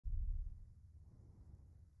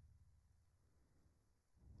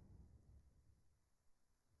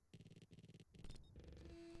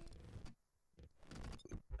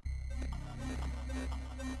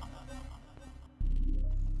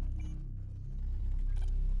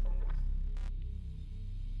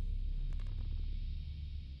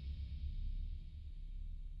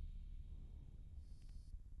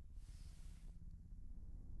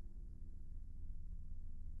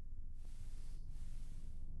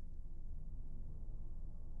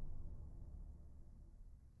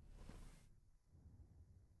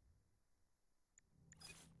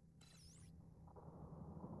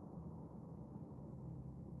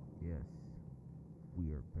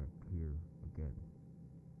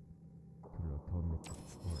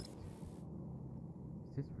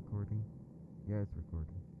Yeah, it's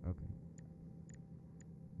recording. Okay.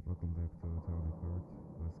 Welcome back to Atomic Heart.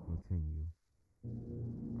 Let's continue.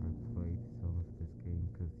 I played some of this game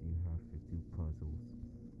because you have to do puzzles.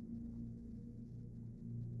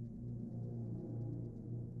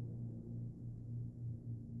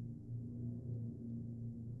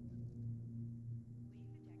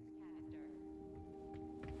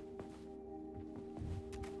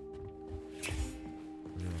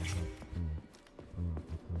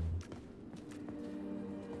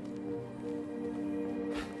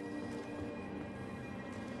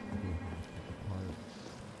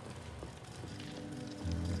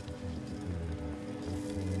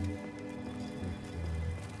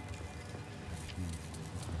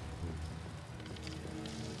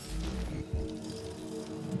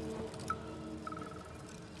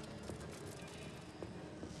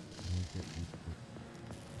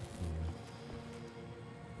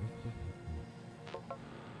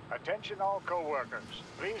 Attention all co-workers.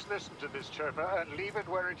 Please listen to this chirper and leave it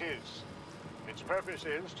where it is. Its purpose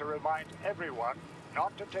is to remind everyone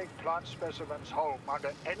not to take plant specimens home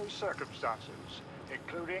under any circumstances,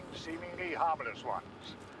 including seemingly harmless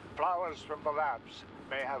ones. Flowers from the labs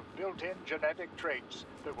may have built-in genetic traits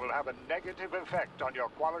that will have a negative effect on your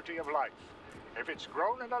quality of life. If it's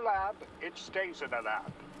grown in a lab, it stays in a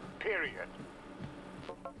lab. Period.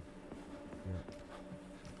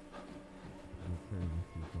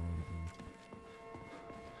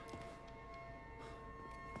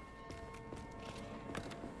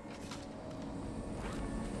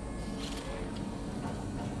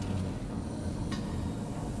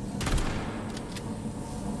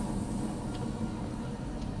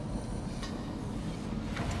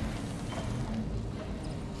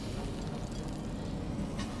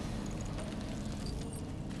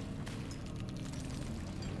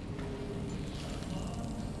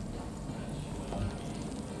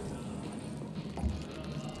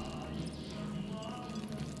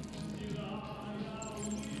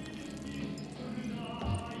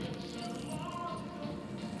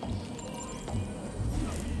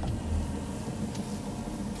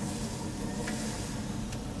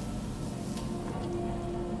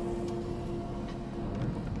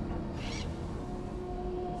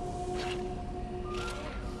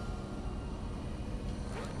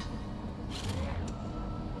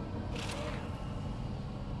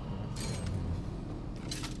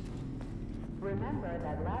 Remember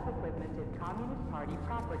that lab equipment is Communist Party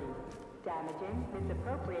property. Damaging,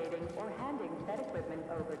 misappropriating, or handing said equipment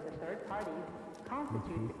over to third parties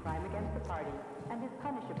constitutes a crime against the party and is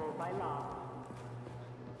punishable by law.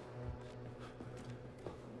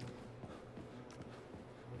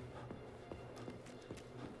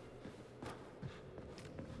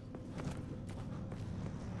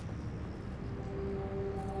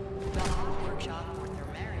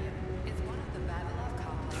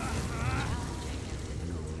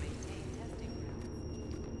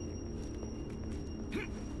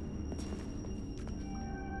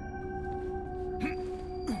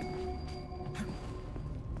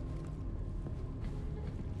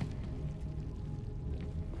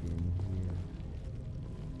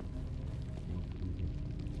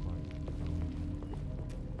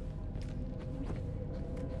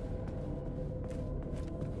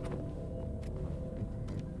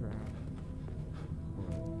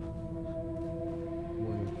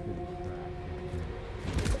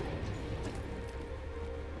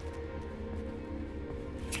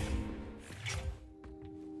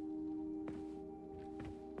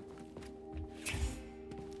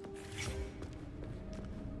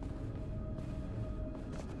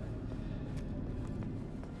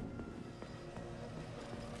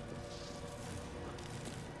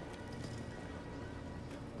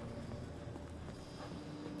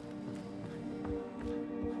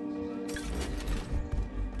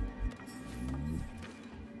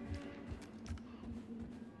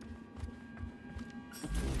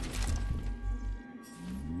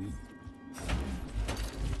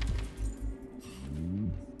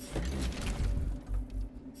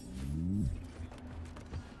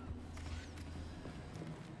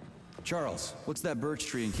 Charles, what's that birch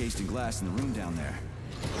tree encased in glass in the room down there?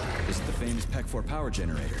 Is it the famous PEC-4 power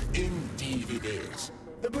generator? Indeed it is.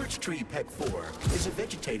 The birch tree PEC-4 is a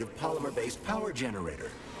vegetative polymer-based power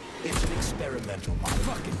generator. It's an experimental model.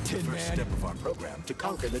 Fucking Tin Man! First step of our program to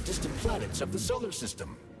conquer the distant planets of the solar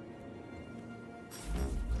system.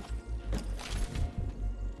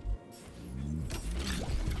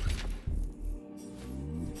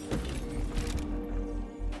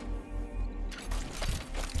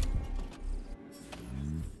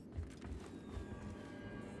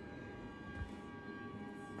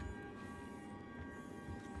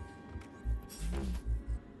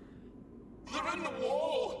 behind the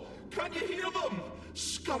wall. Can you hear them?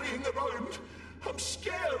 Scurrying around. I'm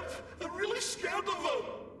scared. I'm really scared of them.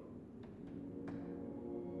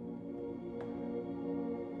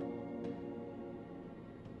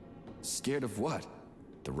 Scared of what?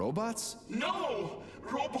 The robots? No!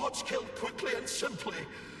 Robots kill quickly and simply,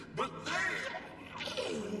 but they...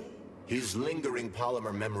 His lingering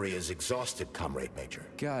polymer memory is exhausted, Comrade Major.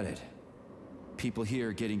 Got it. People here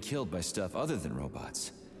are getting killed by stuff other than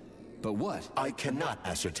robots. But what? I cannot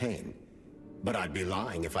ascertain, but I'd be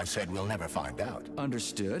lying if I said we'll never find out.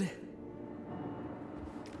 Understood.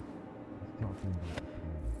 Talking about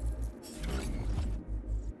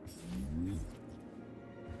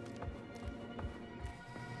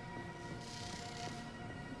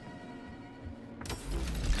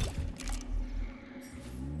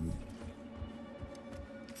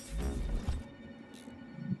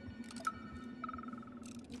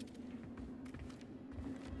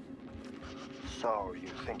So, you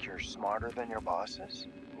think you're smarter than your bosses?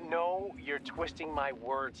 No, you're twisting my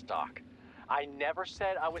words, Doc. I never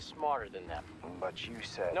said I was smarter than them. But you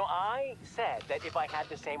said... No, I said that if I had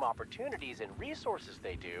the same opportunities and resources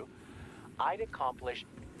they do, I'd accomplish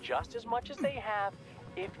just as much as they have,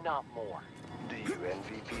 if not more. Do you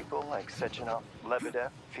envy people like Sechenov, Lebedev,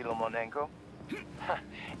 Filomonenko?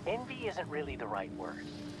 Envy isn't really the right word.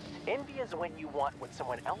 Envy is when you want what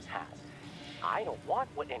someone else has. I don't want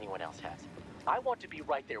what anyone else has. I want to be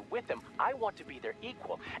right there with them. I want to be their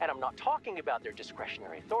equal. And I'm not talking about their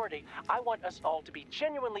discretionary authority. I want us all to be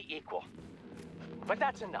genuinely equal. But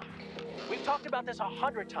that's enough. We've talked about this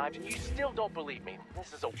 100 times and you still don't believe me.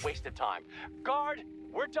 This is a waste of time. Guard,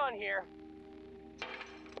 we're done here.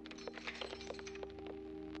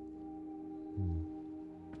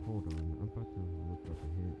 Hold on, I'm about to look up a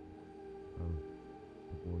hit of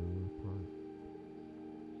the boiler part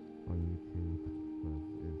on YouTube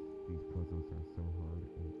because these puzzles are so hard.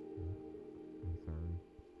 I'm sorry,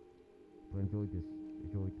 but enjoy this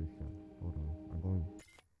show. Hold on, I'm going.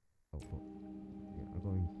 I'm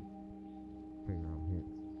going to figure out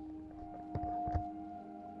hits.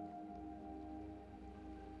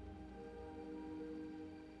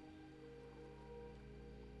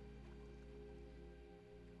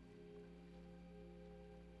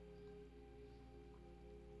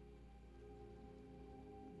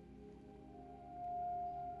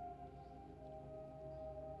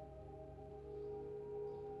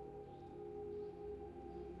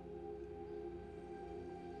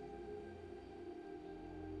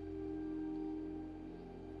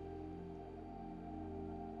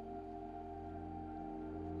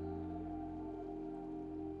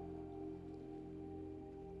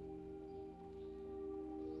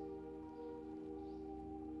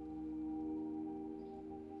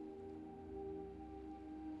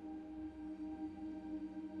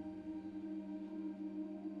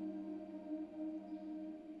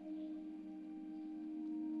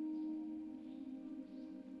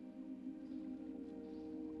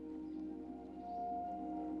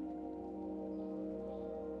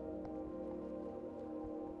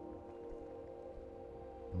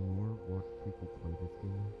 The more watch people play this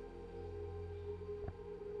game,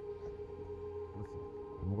 listen,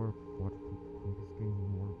 the more watch people play this game, the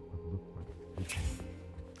more I look like a stupid.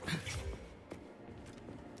 This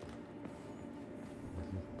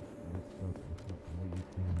is messed up. It's not how you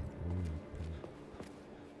can play it.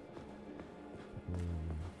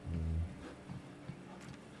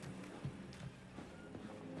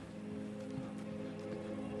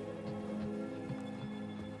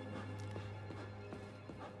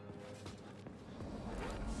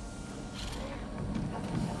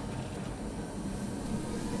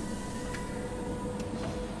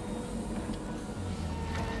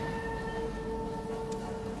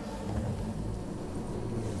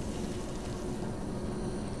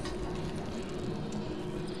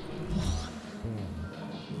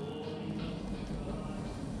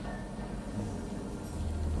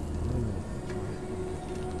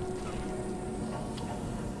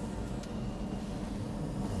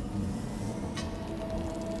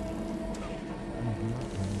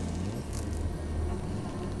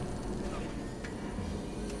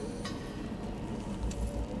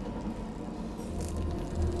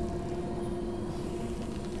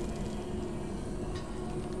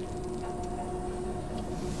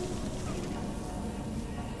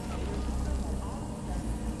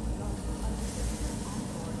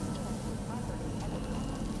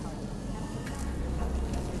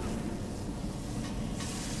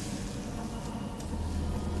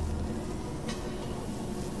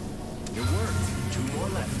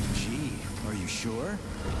 Sure?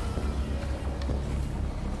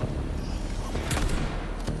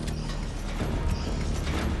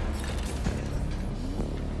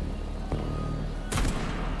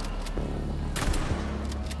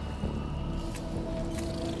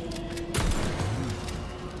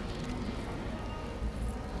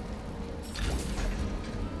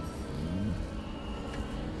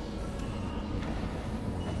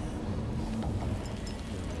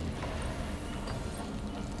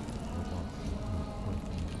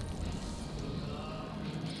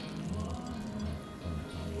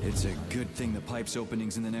 It's a good thing the pipe's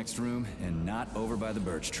opening's in the next room and not over by the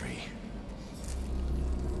birch tree.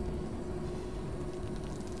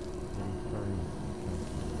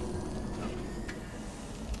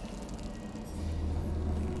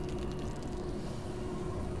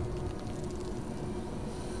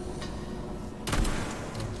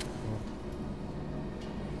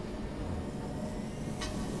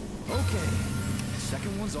 Okay,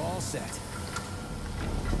 second one's all set.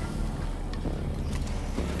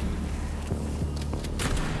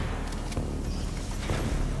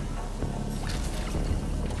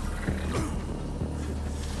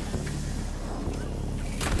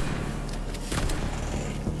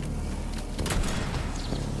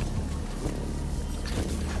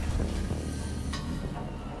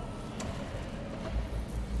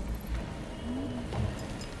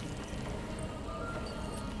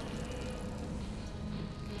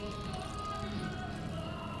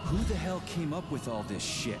 Who the hell came up with all this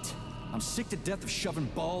shit? I'm sick to death of shoving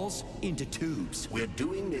balls into tubes. We're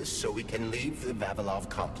doing this so we can leave the Vavilov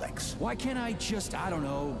complex. Why can't I just, I don't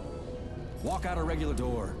know, walk out a regular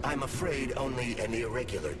door? I'm afraid only an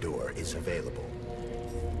irregular door is available.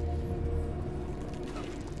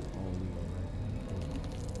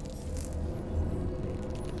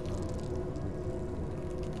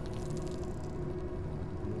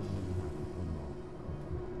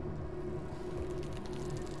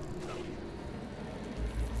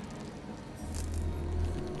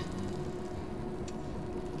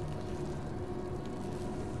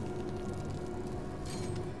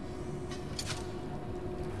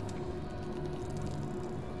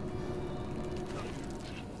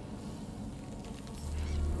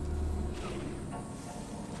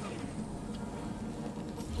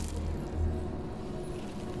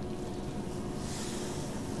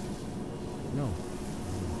 No.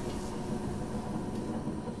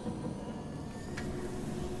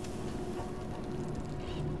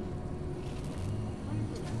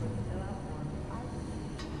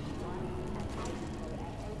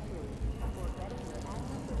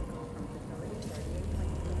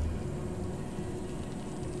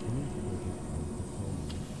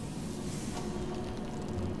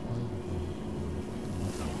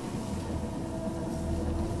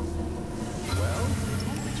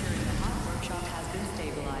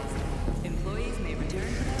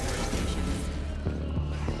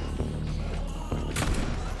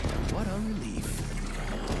 What a relief.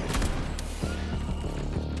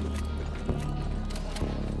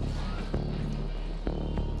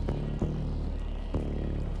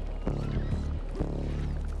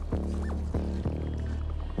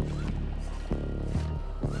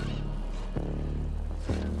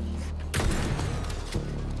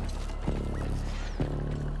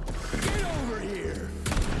 Get over here!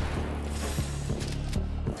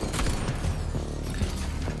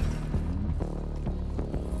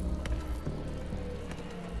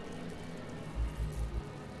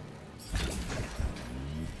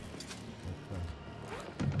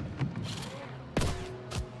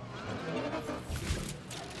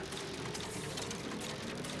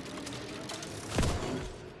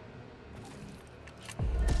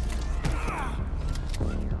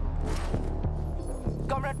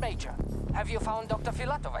 Comrade Major, have you found Dr.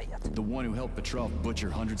 Filatova yet? The one who helped Petrov butcher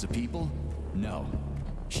hundreds of people? No.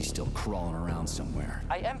 She's still crawling around somewhere.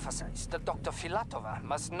 I emphasize that Dr. Filatova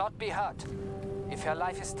must not be hurt. If her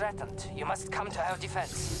life is threatened, you must come to her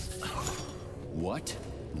defense. What?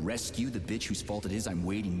 Rescue the bitch whose fault it is I'm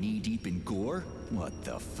wading knee-deep in gore? What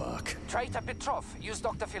the fuck? Traitor Petrov used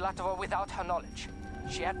Dr. Filatova without her knowledge.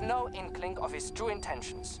 She had no inkling of his true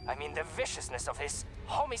intentions. I mean, the viciousness of his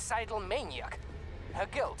homicidal maniac. Her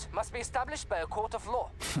guilt must be established by a court of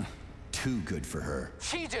law. Too good for her.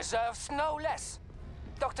 She deserves no less.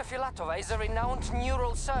 Dr. Filatova is a renowned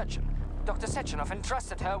neural surgeon. Dr. Sechenov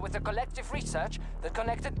entrusted her with a collective research that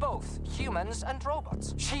connected both humans and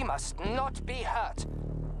robots. She must not be hurt.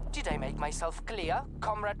 Did I make myself clear,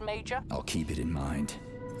 Comrade Major? I'll keep it in mind.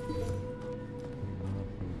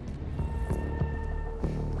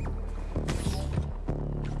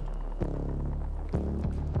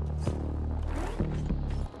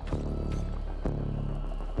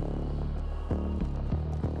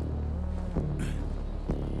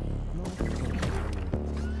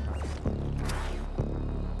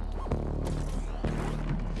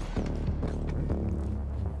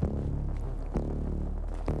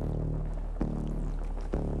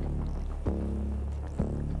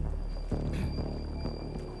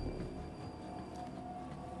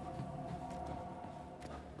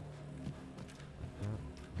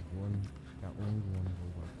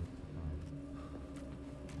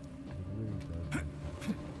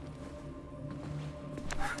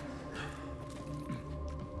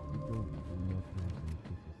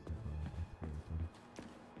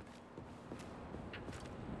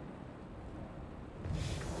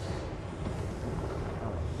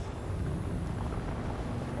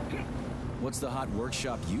 What's the hot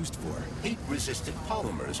workshop used for? Heat-resistant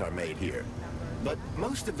polymers are made here. But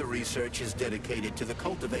most of the research is dedicated to the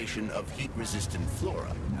cultivation of heat-resistant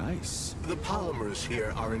flora. Nice. The polymers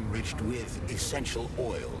here are enriched with essential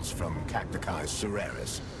oils from Cacticus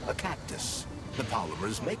cereris, a cactus. The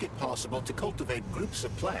polymers make it possible to cultivate groups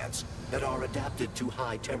of plants that are adapted to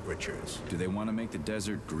high temperatures. Do they want to make the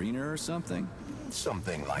desert greener or something?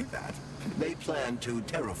 Something like that. They plan to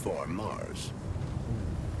terraform Mars.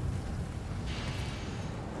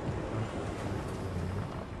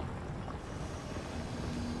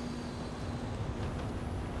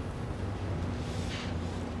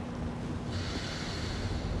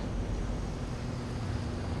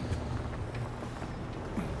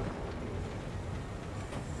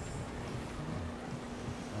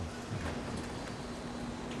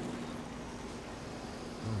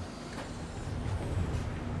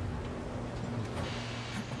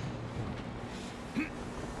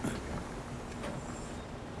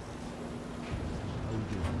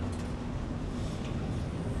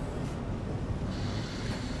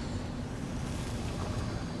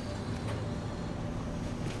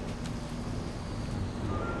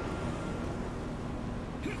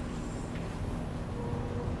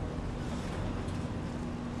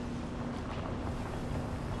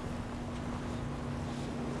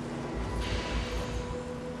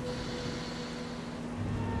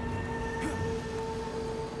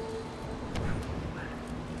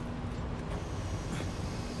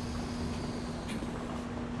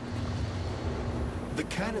 The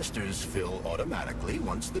canisters fill automatically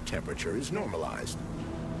once the temperature is normalized.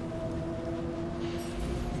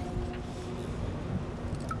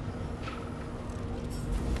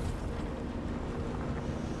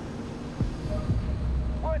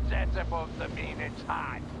 What's that supposed to mean? It's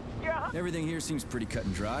hot. Yeah. Everything here seems pretty cut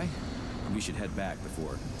and dry. We should head back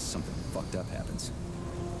before something fucked up happens.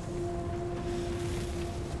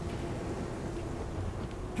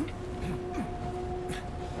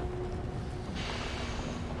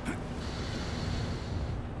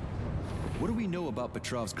 What do we know about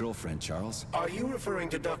Petrov's girlfriend, Charles? Are you referring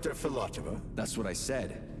to Dr. Filatova? That's what I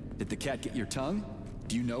said. Did the cat get your tongue?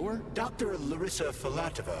 Do you know her? Dr. Larissa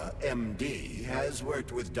Filatova, MD, has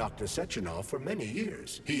worked with Dr. Sechenov for many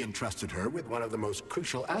years. He entrusted her with one of the most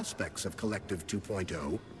crucial aspects of Collective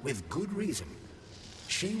 2.0, with good reason.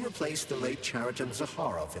 She replaced the late Chariton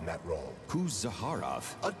Zakharov in that role. Who's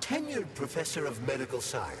Zakharov? A tenured professor of medical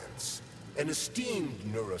science, an esteemed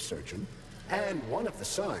neurosurgeon, and one of the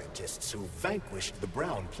scientists who vanquished the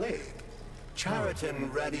Brown Plague.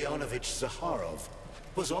 Chariton Radionovich Zakharov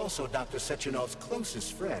was also Dr. Sechenov's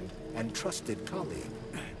closest friend and trusted colleague.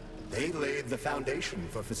 They laid the foundation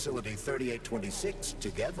for Facility 3826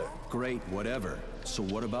 together. Great, whatever. So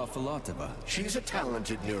what about Filatova? She's a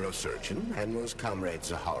talented neurosurgeon and was Comrade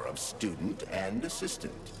Zakharov's student and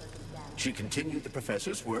assistant. She continued the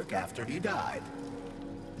professor's work after he died.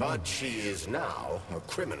 But she is now a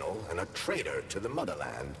criminal and a traitor to the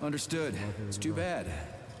motherland. Understood. It's too bad.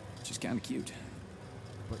 She's kind of cute.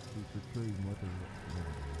 But she's the true mother.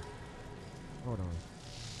 Hold on.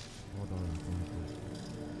 Hold on.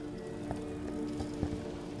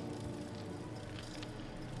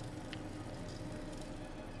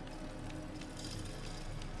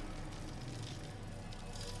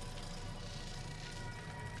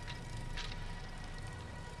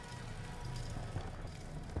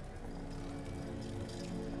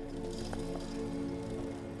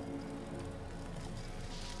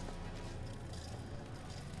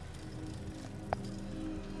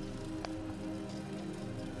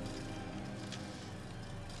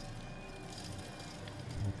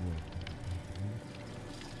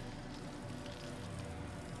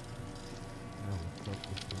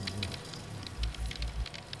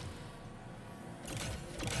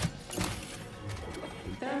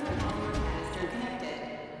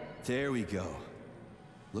 There we go.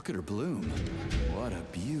 Look at her bloom. What a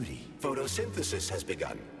beauty. Photosynthesis has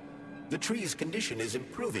begun. The tree's condition is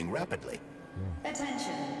improving rapidly.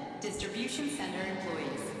 Attention, distribution center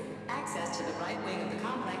employees. Access to the right wing of the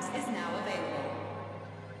complex is now available.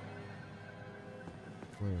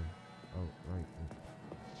 Where? Oh, right.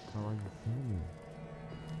 How are you seeing me?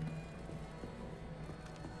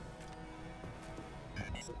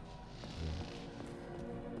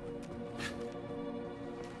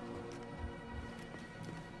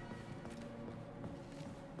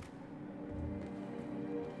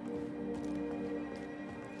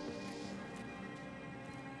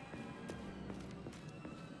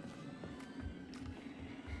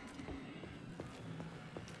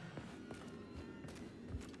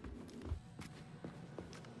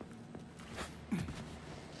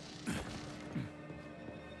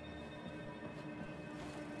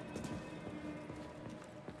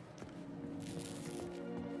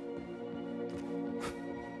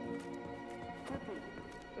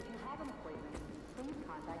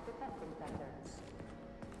 occupant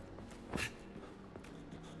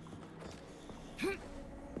center.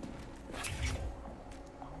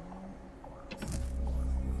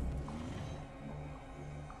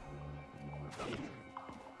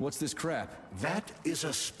 What's this crap? That is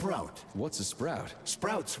a sprout. What's a sprout?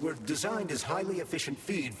 Sprouts were designed as highly efficient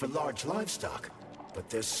feed for large livestock. But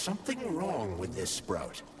there's something wrong with this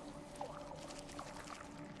sprout.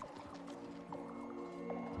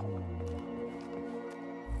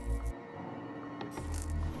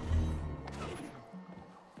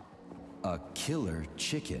 A killer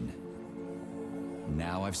chicken.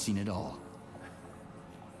 Now I've seen it all.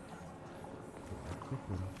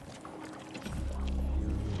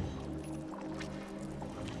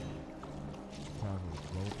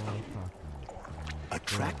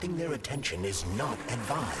 Attracting their attention is not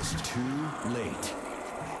advised. Too late.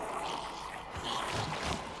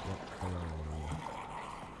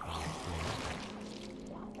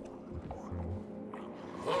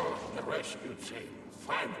 Oh, the rescue team,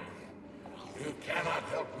 finally. You cannot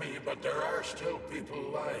help me, but there are still people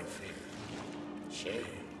alive here. Say,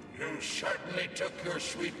 you certainly took your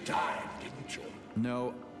sweet time, didn't you?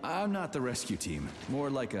 No, I'm not the rescue team. More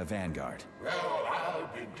like a vanguard. Well, I'll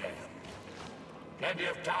be damned. Plenty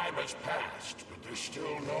of time has passed, but there's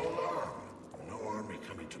still no alarm. No army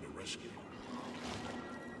coming to the rescue.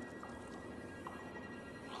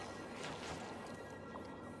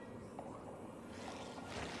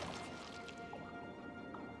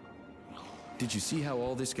 Did you see how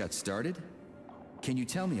all this got started? Can you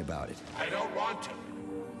tell me about it? I don't want to,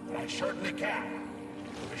 but I certainly can.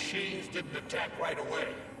 The machines didn't attack right away.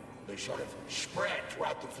 They sort of spread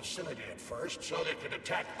throughout the facility at first, so they could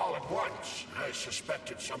attack all at once. I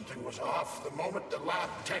suspected something was off the moment the lab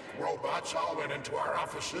tech robots all went into our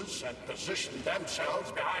offices and positioned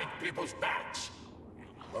themselves behind people's backs.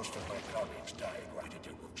 Most of my colleagues died right at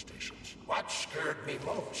their workstations. What scared me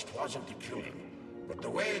most wasn't the killing, but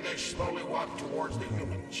the way they slowly walked towards the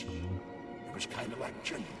humans. It was kind of like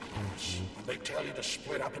gym class, when they tell you to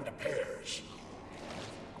split up into pairs.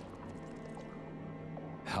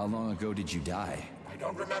 How long ago did you die? I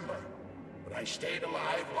don't remember, but I stayed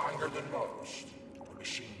alive longer than most. The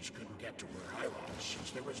machines couldn't get to where I was,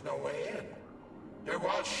 since there was no way in. There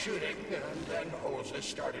was shooting, and then hoses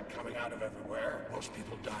started coming out of everywhere. Most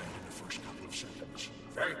people died in the first couple of seconds.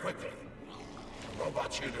 Very quickly. The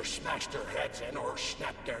robots either smashed their heads in or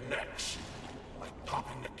snapped their necks, like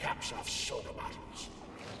popping the caps off soda bottles.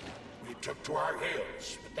 We took to our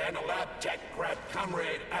heels, but then a lab tech grabbed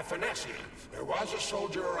Comrade Afanasiev. There was a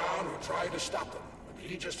soldier around who tried to stop him, but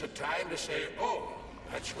he just had time to say, oh.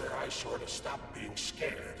 That's where I sort of stopped being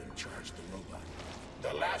scared and charged the robot.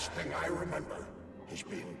 The last thing I remember is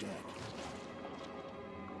being dead.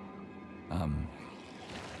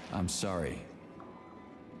 I'm sorry.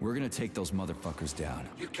 We're gonna take those motherfuckers down.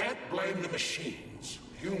 You can't blame the machines.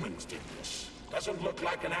 Humans did this. Doesn't look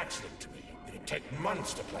like an accident to me. It'd take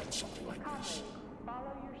months to plan something like this.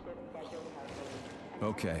 Follow your shift schedule carefully.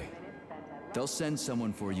 Okay. They'll send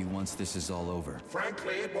someone for you once this is all over.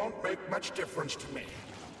 Frankly, it won't make much difference to me.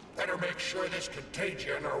 Better make sure this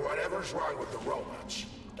contagion or whatever's wrong with the robots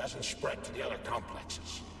doesn't spread to the other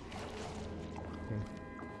complexes.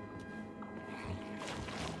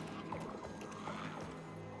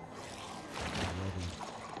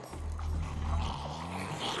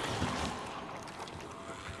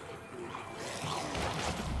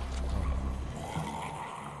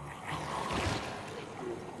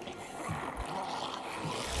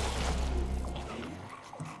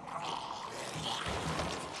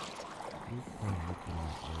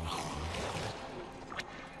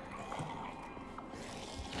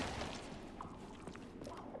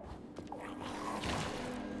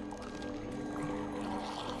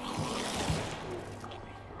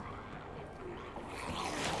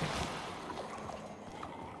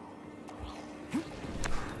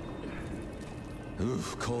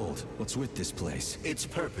 Oof, cold. What's with this place? Its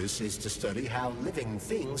purpose is to study how living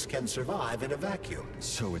things can survive in a vacuum.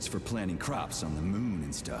 So it's for planting crops on the moon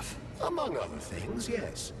and stuff. Among other things,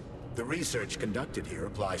 yes. The research conducted here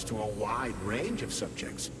applies to a wide range of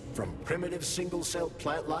subjects, from primitive single-celled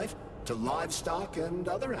plant life to livestock and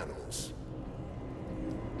other animals.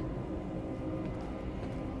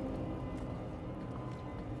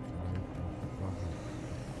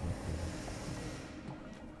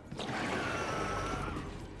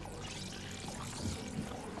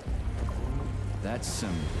 That's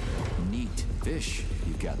some neat fish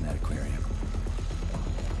you've got in that aquarium.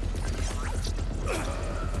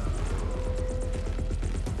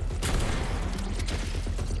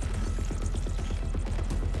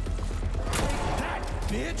 That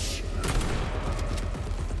bitch!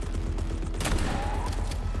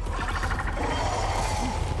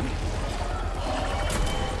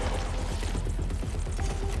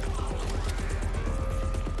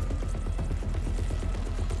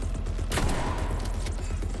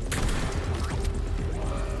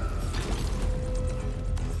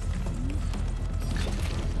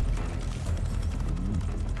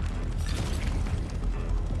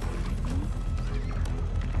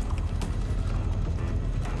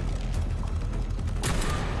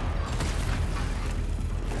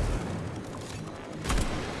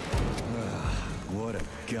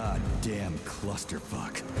 goddamn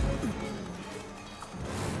clusterfuck.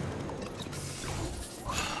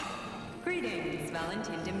 Greetings,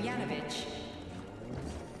 Valentin Demyanovich.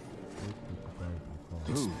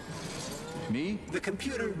 Who? Me? The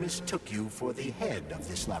computer mistook you for the head of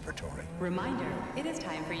this laboratory. Reminder, it is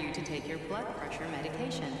time for you to take your blood pressure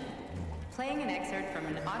medication. Playing an excerpt from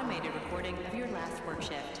an automated recording of your last work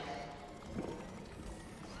shift.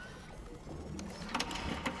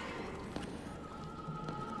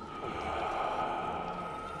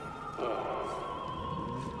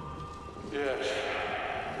 Yes,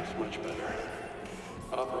 it's much better.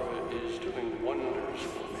 Opera is doing wonders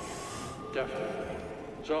for me. Definitely.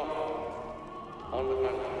 So, on with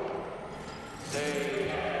my life. Day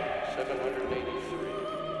 783.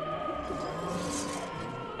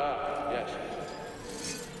 Yes.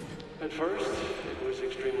 At first, it was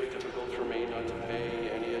extremely difficult for me not to pay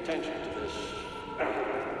any attention to this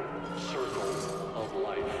circle of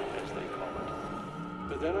life, as they call it.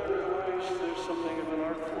 But then I realized there's something of an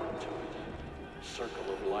art form to it.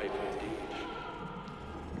 Circle of life, indeed.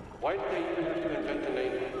 Why did they even have to invent the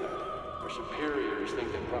name like that? Our superiors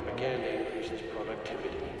think that propaganda increases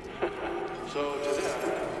productivity. So to them,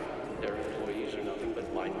 their employees are nothing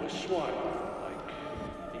but mindless swine, like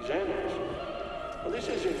these animals. Well, this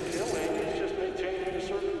isn't killing, it's just maintaining the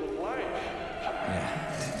circle of life.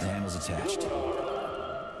 Yeah, the handle's attached. You know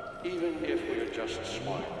what, even if we're just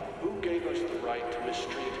swine, who gave us the right to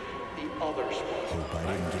mistreat the other swine? Hope I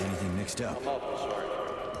didn't get anything mixed up. I'm awful sorry for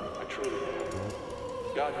you. I truly am.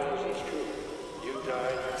 God knows it's true. You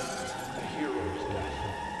died a hero's death.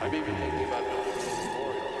 I'm even thinking about building a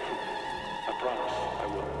memorial. I promise I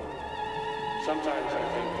will. Sometimes I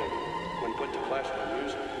think that when put to classical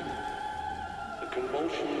music, the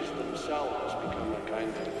convulsions themselves become a kind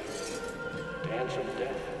of dance of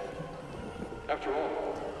death. After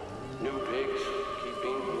all, new pigs keep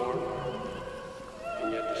being born,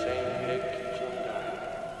 and yet the same pig keeps on dying.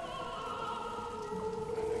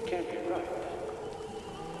 It can't be right.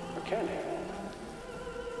 Or can it?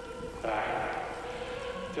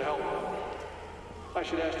 To help, I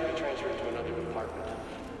should ask to be transferred to another department,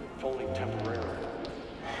 if only temporarily.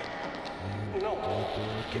 No,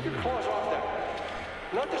 keep your claws off that.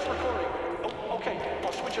 Not this recording. Oh, okay,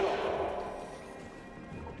 I'll switch it off.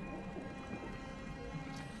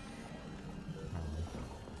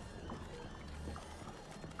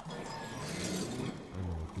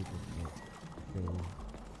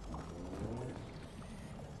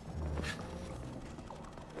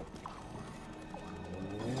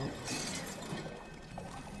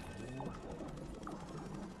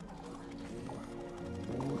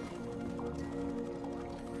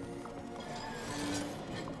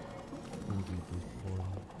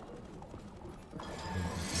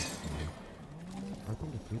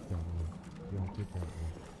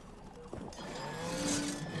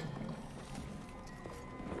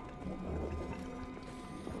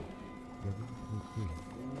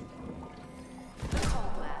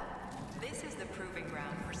 This is the proving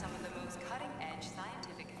ground for some of the most cutting-edge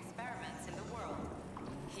scientific experiments in the world.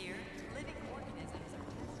 Here, living organisms are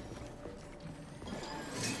tested.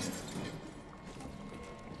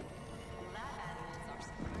 Lab animals are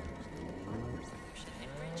submerged in a water solution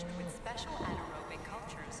enriched with special anaerobic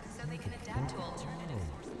cultures so they can adapt to alternative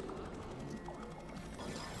sources.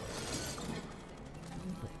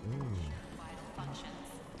 Vital functions.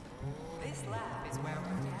 This lab is where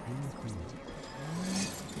organic source material.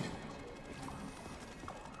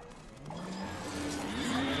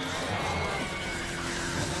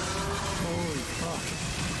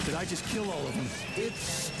 Did I just kill all of them? It's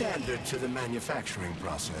standard to the manufacturing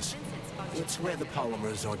process. It's where the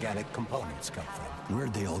polymer's organic components come from.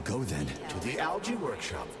 Where'd they all go then? To the algae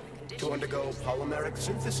workshop to undergo polymeric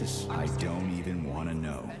synthesis. I don't even want to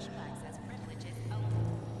know.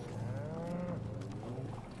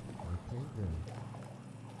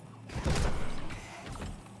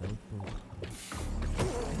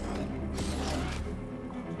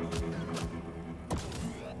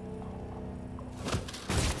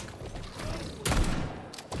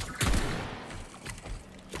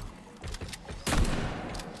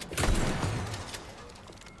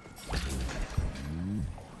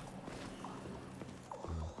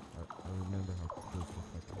 I remember how close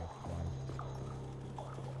this was.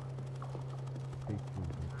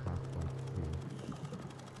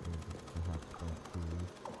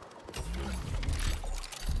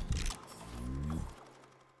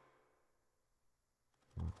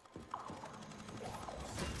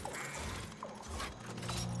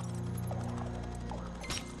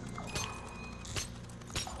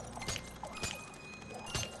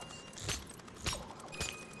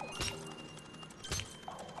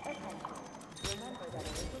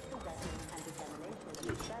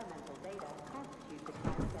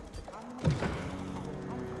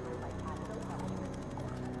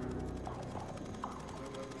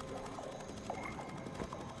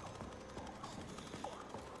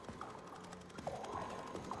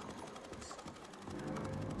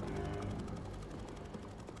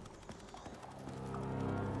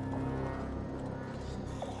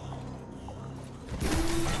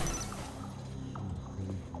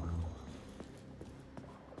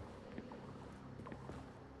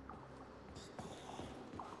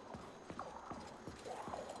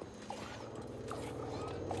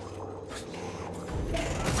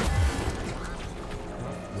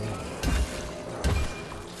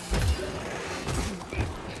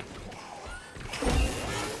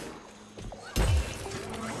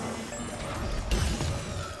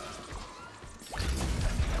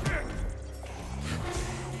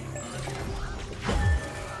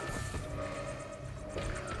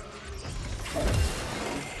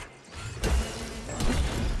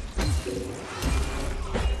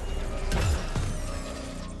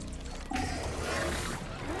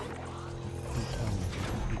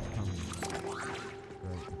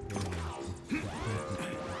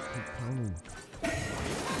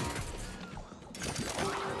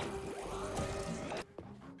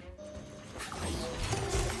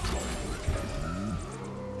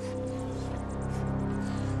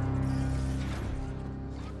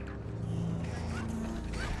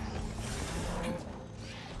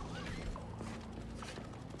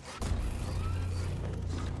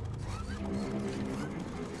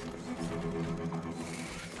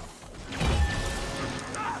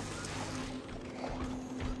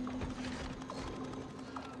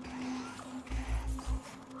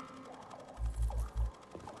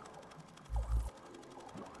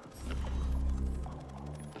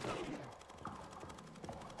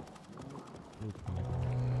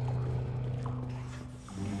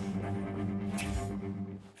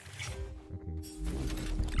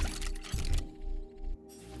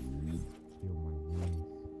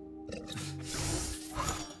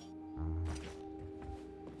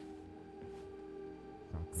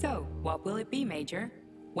 What will it be, Major?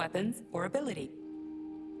 Weapons or ability?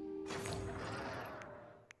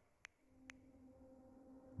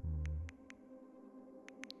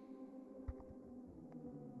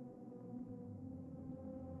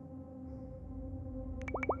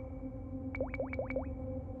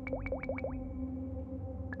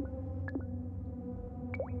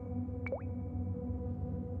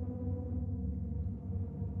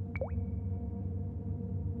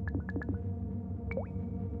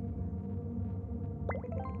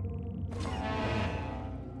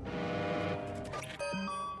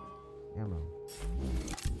 Ammo.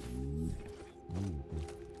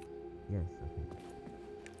 Yes, okay.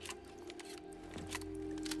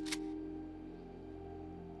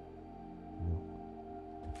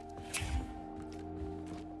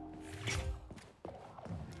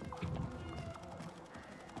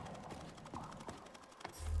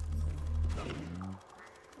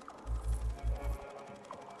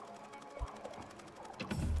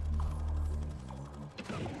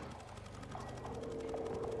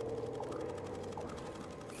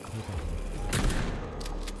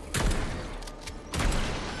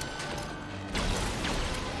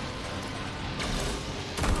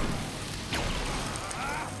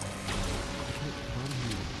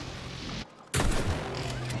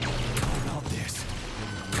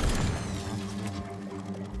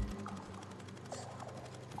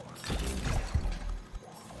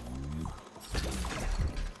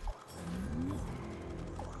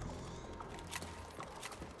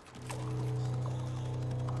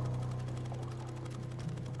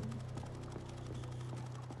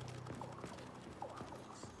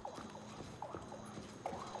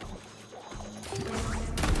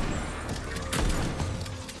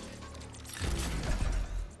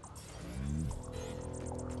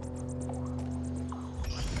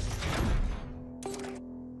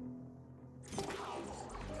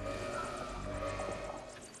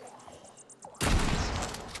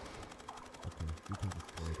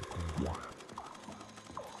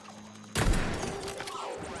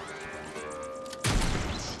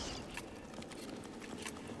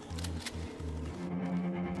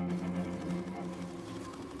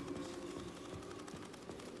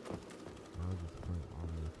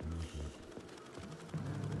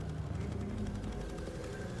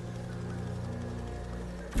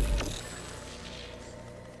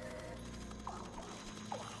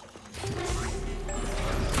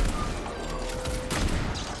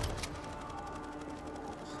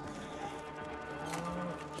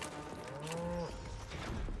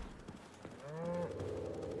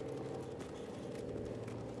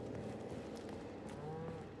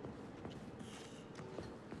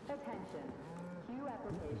 Attention. Queue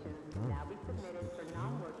applications can now be submitted for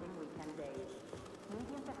non-working weekend days.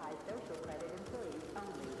 Medium to high social credit employees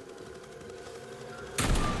only.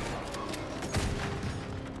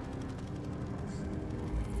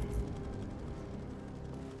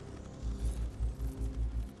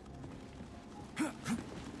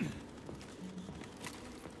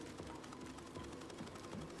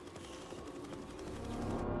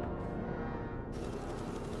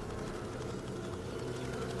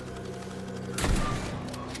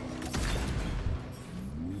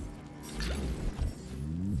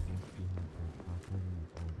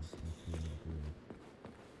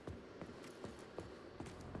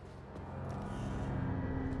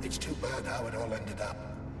 It's too bad how it all ended up.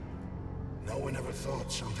 No one ever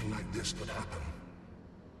thought something like this could happen.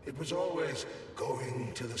 It was always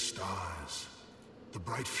going to the stars. The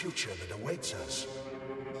bright future that awaits us.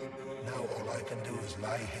 Now all I can do is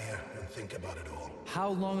lie here and think about it all. How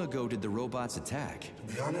long ago did the robots attack?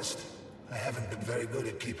 To be honest, I haven't been very good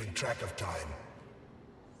at keeping track of time.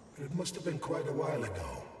 But it must have been quite a while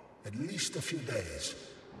ago. At least a few days.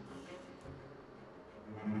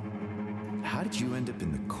 How did you end up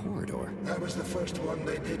in the corridor? That was the first one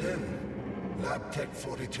they did in. Lab Tech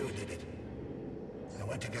 42 did it. I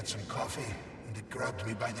went to get some coffee, and it grabbed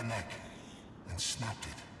me by the neck. And snapped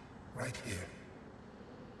it. Right here.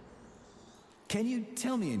 Can you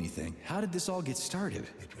tell me anything? How did this all get started?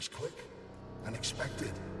 It was quick,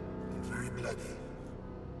 unexpected, and very bloody.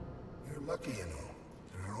 You're lucky, you know.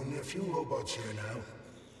 There are only a few robots here now.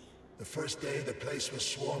 The first day, the place was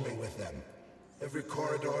swarming with them. Every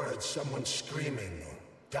corridor had someone screaming, or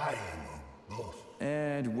dying, or both.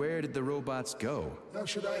 And where did the robots go? How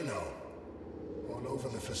should I know? All over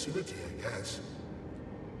the facility, I guess.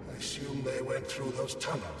 I assume they went through those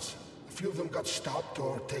tunnels. A few of them got stopped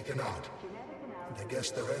or taken out. And I guess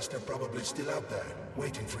the rest are probably still out there,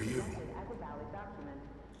 waiting for you.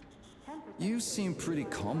 You seem pretty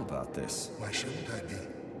calm about this. Why shouldn't I be?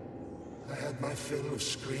 I had my fill of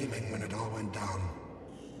screaming when it all went down.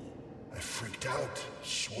 I freaked out,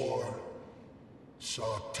 swore,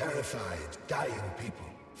 saw terrified, dying people.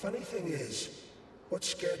 Funny thing is, what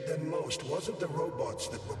scared them most wasn't the robots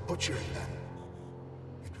that were butchering them.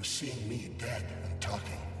 It was seeing me dead and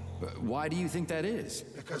talking. Why do you think that is?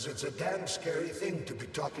 Because it's a damn scary thing to be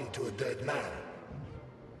talking to a dead man.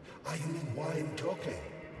 Are you mean wine talking?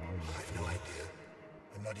 I've no idea.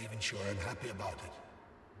 I'm not even sure I'm happy about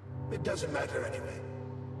it. It doesn't matter anyway.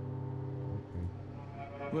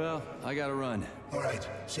 Well, I gotta run. All right,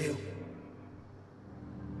 see you.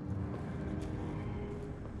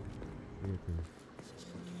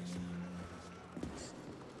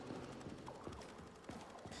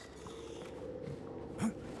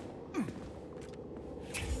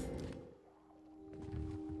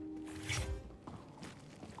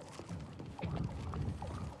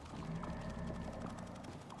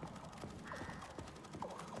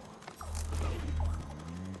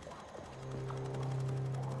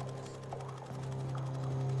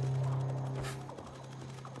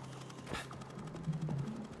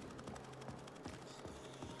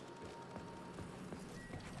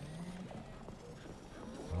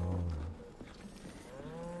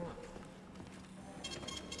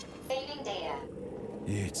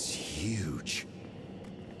 It's huge.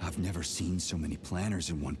 I've never seen so many planters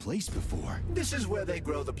in one place before. This is where they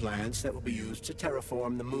grow the plants that will be used to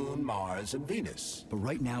terraform the Moon, Mars, and Venus. But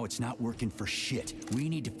right now it's not working for shit. We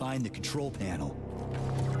need to find the control panel.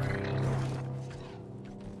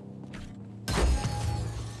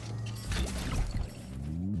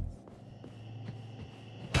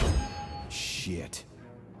 Shit.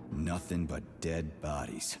 Nothing but dead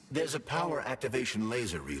bodies. There's a power activation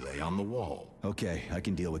laser relay on the wall. Okay, I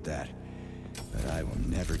can deal with that. But I will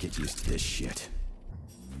never get used to this shit.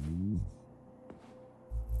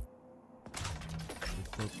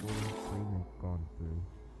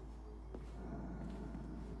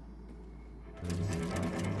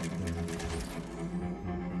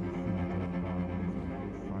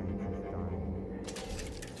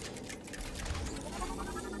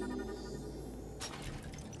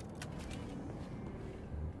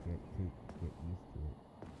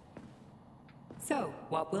 So,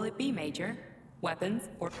 what will it be, Major? Weapons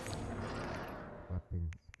or...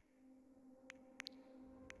 Weapons.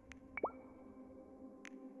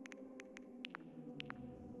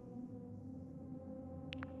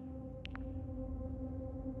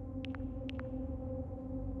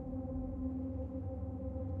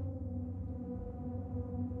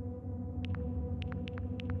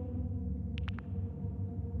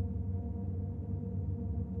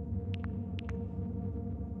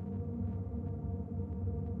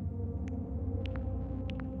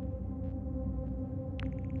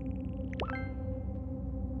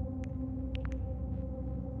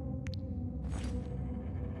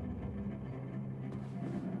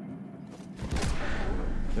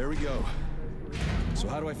 There we go. So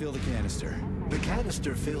how do I fill the canister? The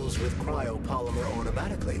canister fills with cryopolymer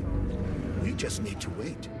automatically. We just need to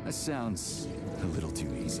wait. That sounds a little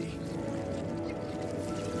too easy.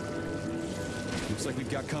 Looks like we've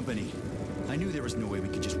got company. I knew there was no way we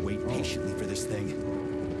could just wait patiently for this thing.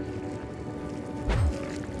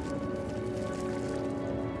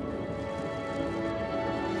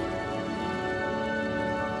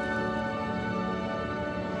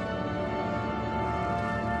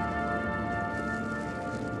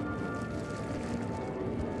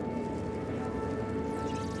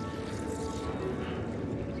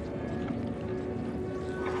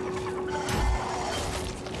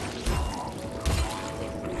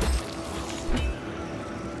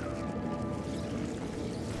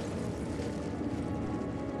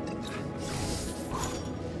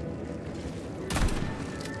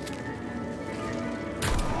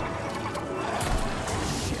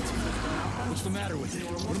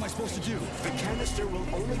 What am I supposed to do? The canister will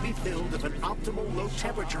only be filled if an optimal low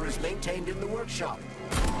temperature is maintained in the workshop.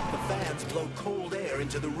 The fans blow cold air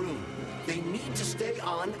into the room. They need to stay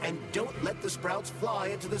on and don't let the sprouts fly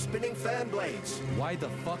into the spinning fan blades. Why the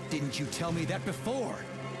fuck didn't you tell me that before?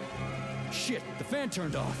 Shit, the fan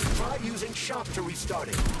turned off. Try using shock to restart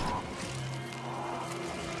it.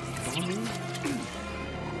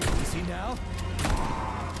 You see now?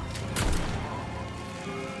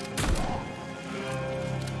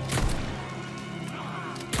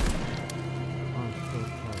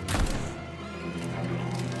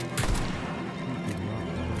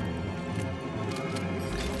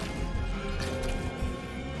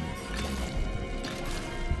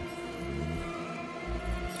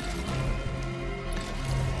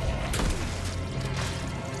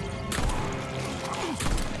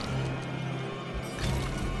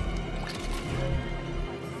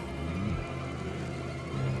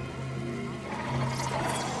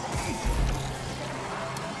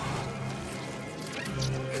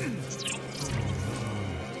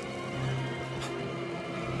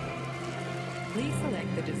 Please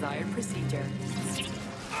select the desired procedure.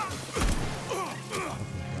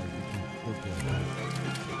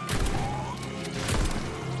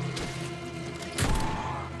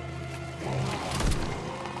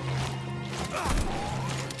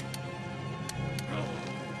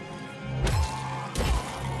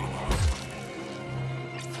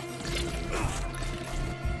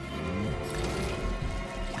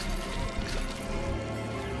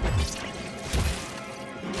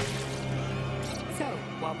 So,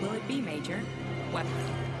 what will it be, Major? What?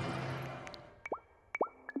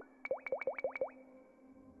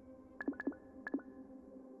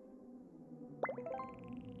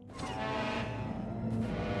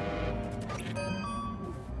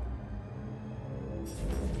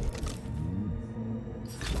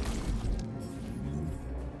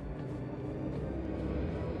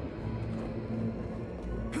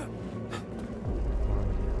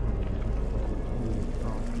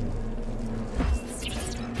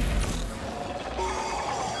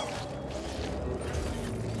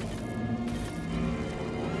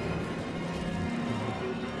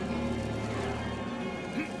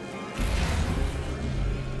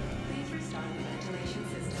 Please restart the ventilation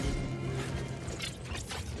system.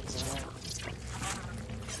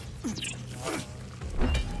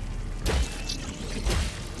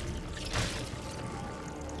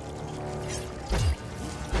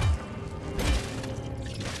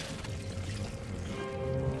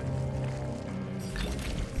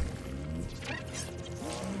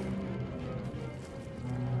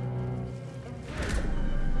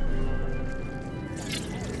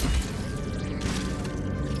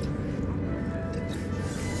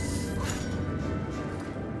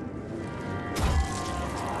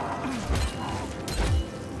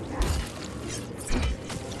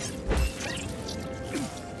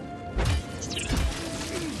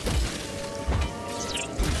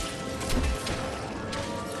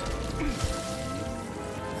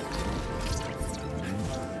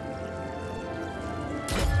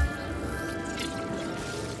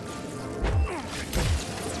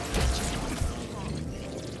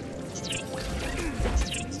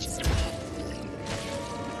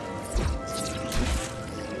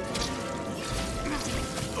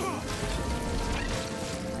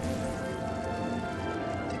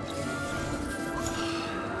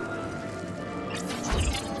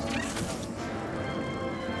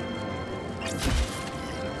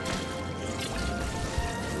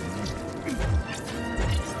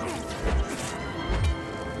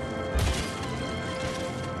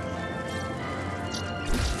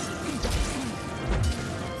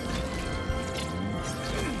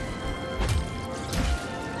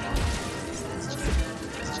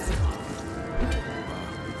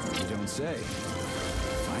 You don't say.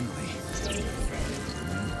 Finally.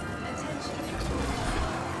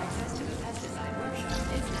 Access to the pesticide workshop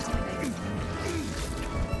is now available.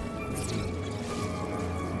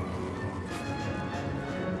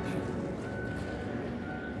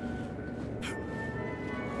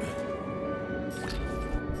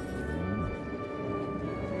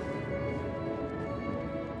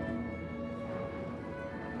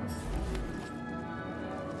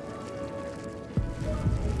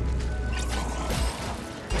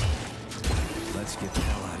 Let's get the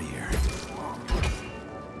hell out of here.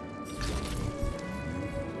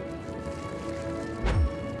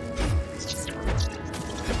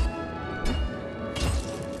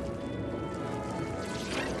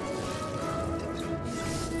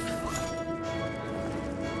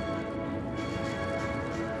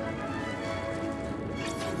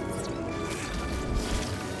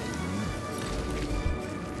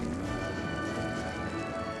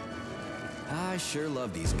 I sure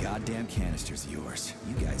love these goddamn canisters of yours.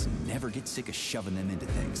 You guys never get sick of shoving them into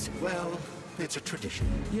things. Well, it's a tradition.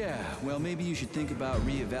 Yeah, well, maybe you should think about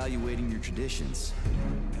reevaluating your traditions.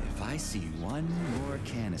 If I see one more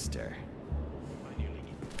canister...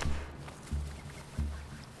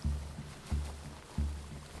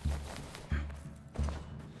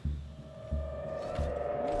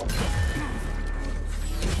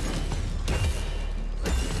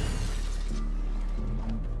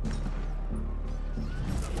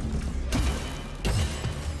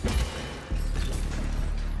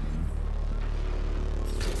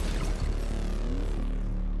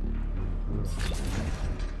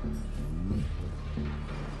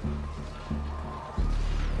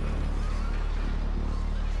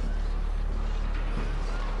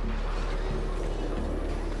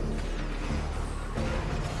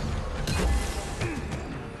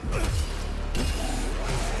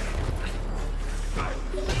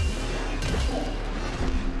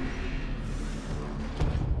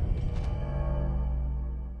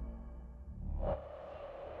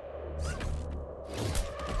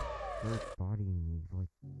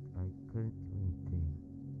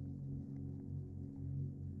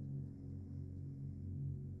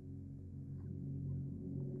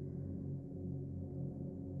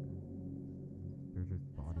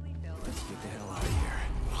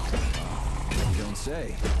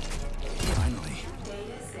 say. Finally.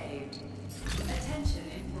 Data saved. Attention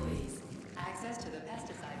employees. Access to the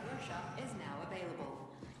pesticide workshop is now available.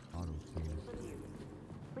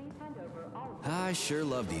 Please hand over all of I sure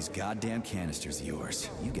love these goddamn canisters of yours.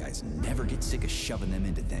 You guys never get sick of shoving them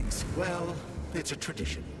into things. Well, it's a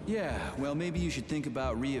tradition. Yeah, well, maybe you should think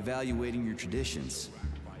about reevaluating your traditions.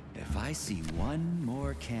 If I see one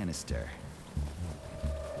more canister...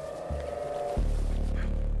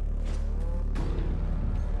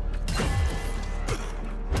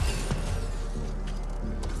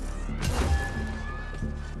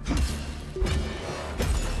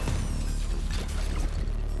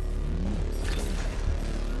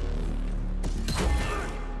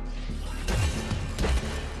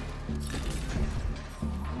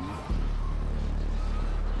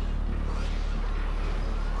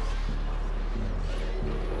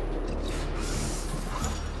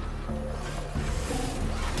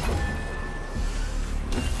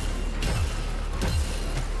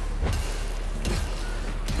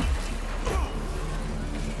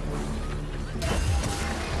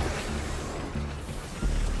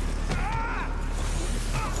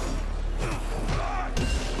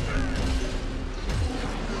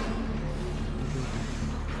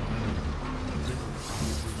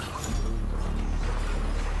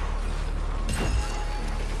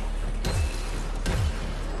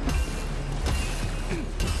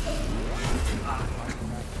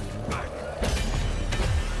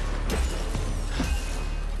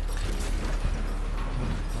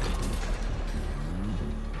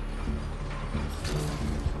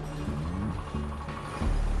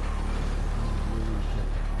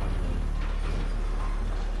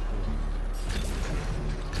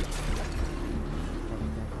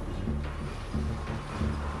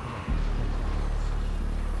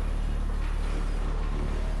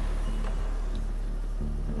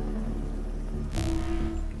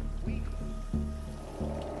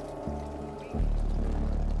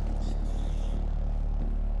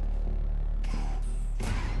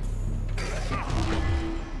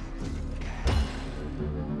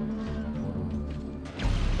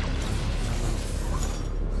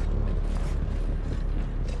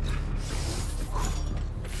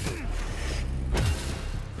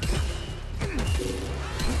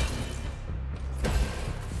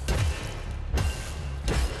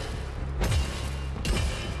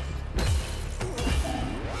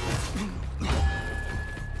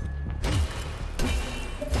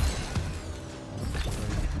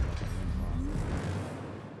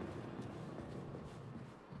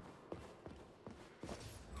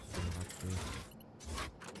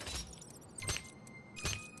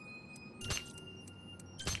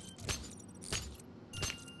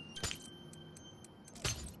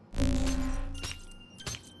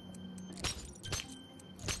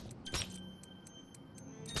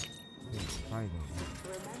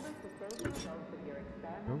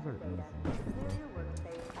 Those are easy.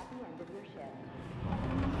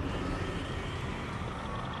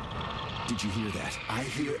 Did you hear that? I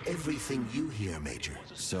hear everything you hear, Major.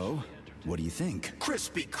 So, what do you think?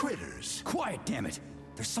 Crispy critters. Quiet, damn it!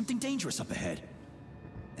 There's something dangerous up ahead.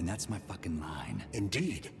 And that's my fucking line.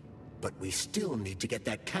 Indeed. But we still need to get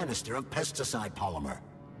that canister of pesticide polymer.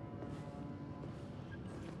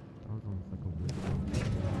 That was almost like a whistle.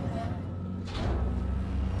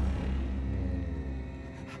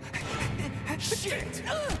 Shit!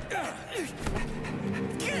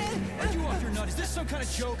 Are you off your nut? Is this some kind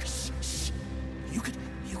of joke? Shh. You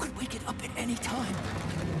could wake it up at any time.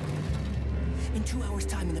 In 2 hours'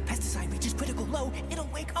 time, when the pesticide reaches critical low, it'll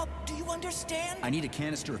wake up. Do you understand? I need a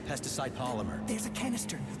canister of pesticide polymer. There's a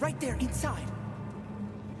canister right there inside.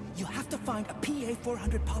 You'll have to find a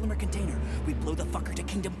PA-400 polymer container. We blow the fucker to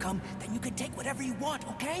Kingdom Come, then you can take whatever you want,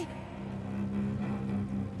 okay?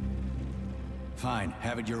 Fine,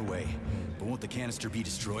 have it your way. But won't the canister be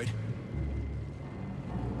destroyed?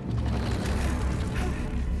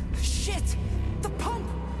 Shit! The pump!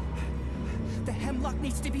 The hemlock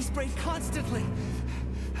needs to be sprayed constantly.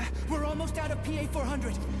 We're almost out of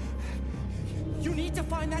PA-400. You need to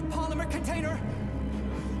find that polymer container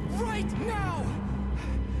right now!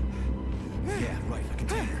 Yeah, right, a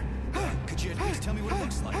container. Could you at least tell me what it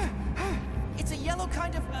looks like? It's a yellow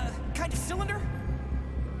kind of cylinder?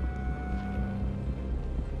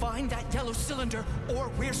 Find that yellow cylinder, or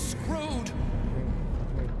we're screwed!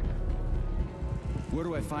 Where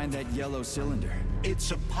do I find that yellow cylinder?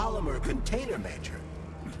 It's a polymer container, Major.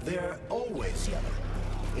 They're always yellow.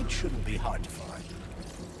 It shouldn't be hard to find.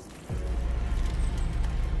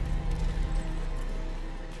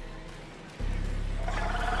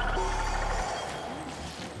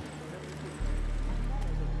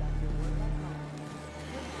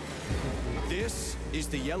 This is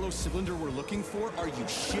the yellow cylinder we're looking for? Are you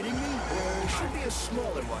shitting me? There should be a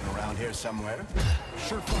smaller one around here somewhere.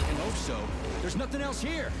 Sure fucking hope so. There's nothing else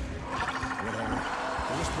here. Whatever.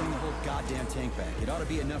 I'll just bring the whole goddamn tank back. It ought to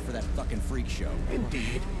be enough for that fucking freak show.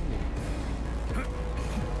 Indeed.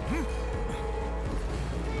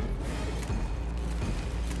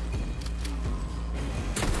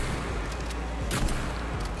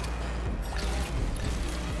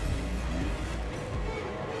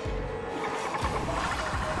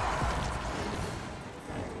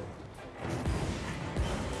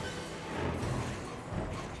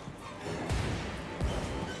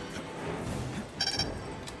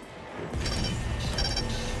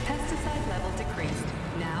 Pesticide level decreased.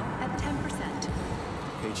 Now at 10%.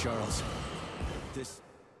 Hey, Charles. This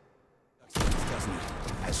doesn't it?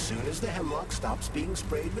 As soon as the hemlock stops being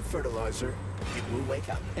sprayed with fertilizer, it will wake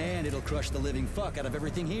up. And it'll crush the living fuck out of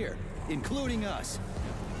everything here, including us.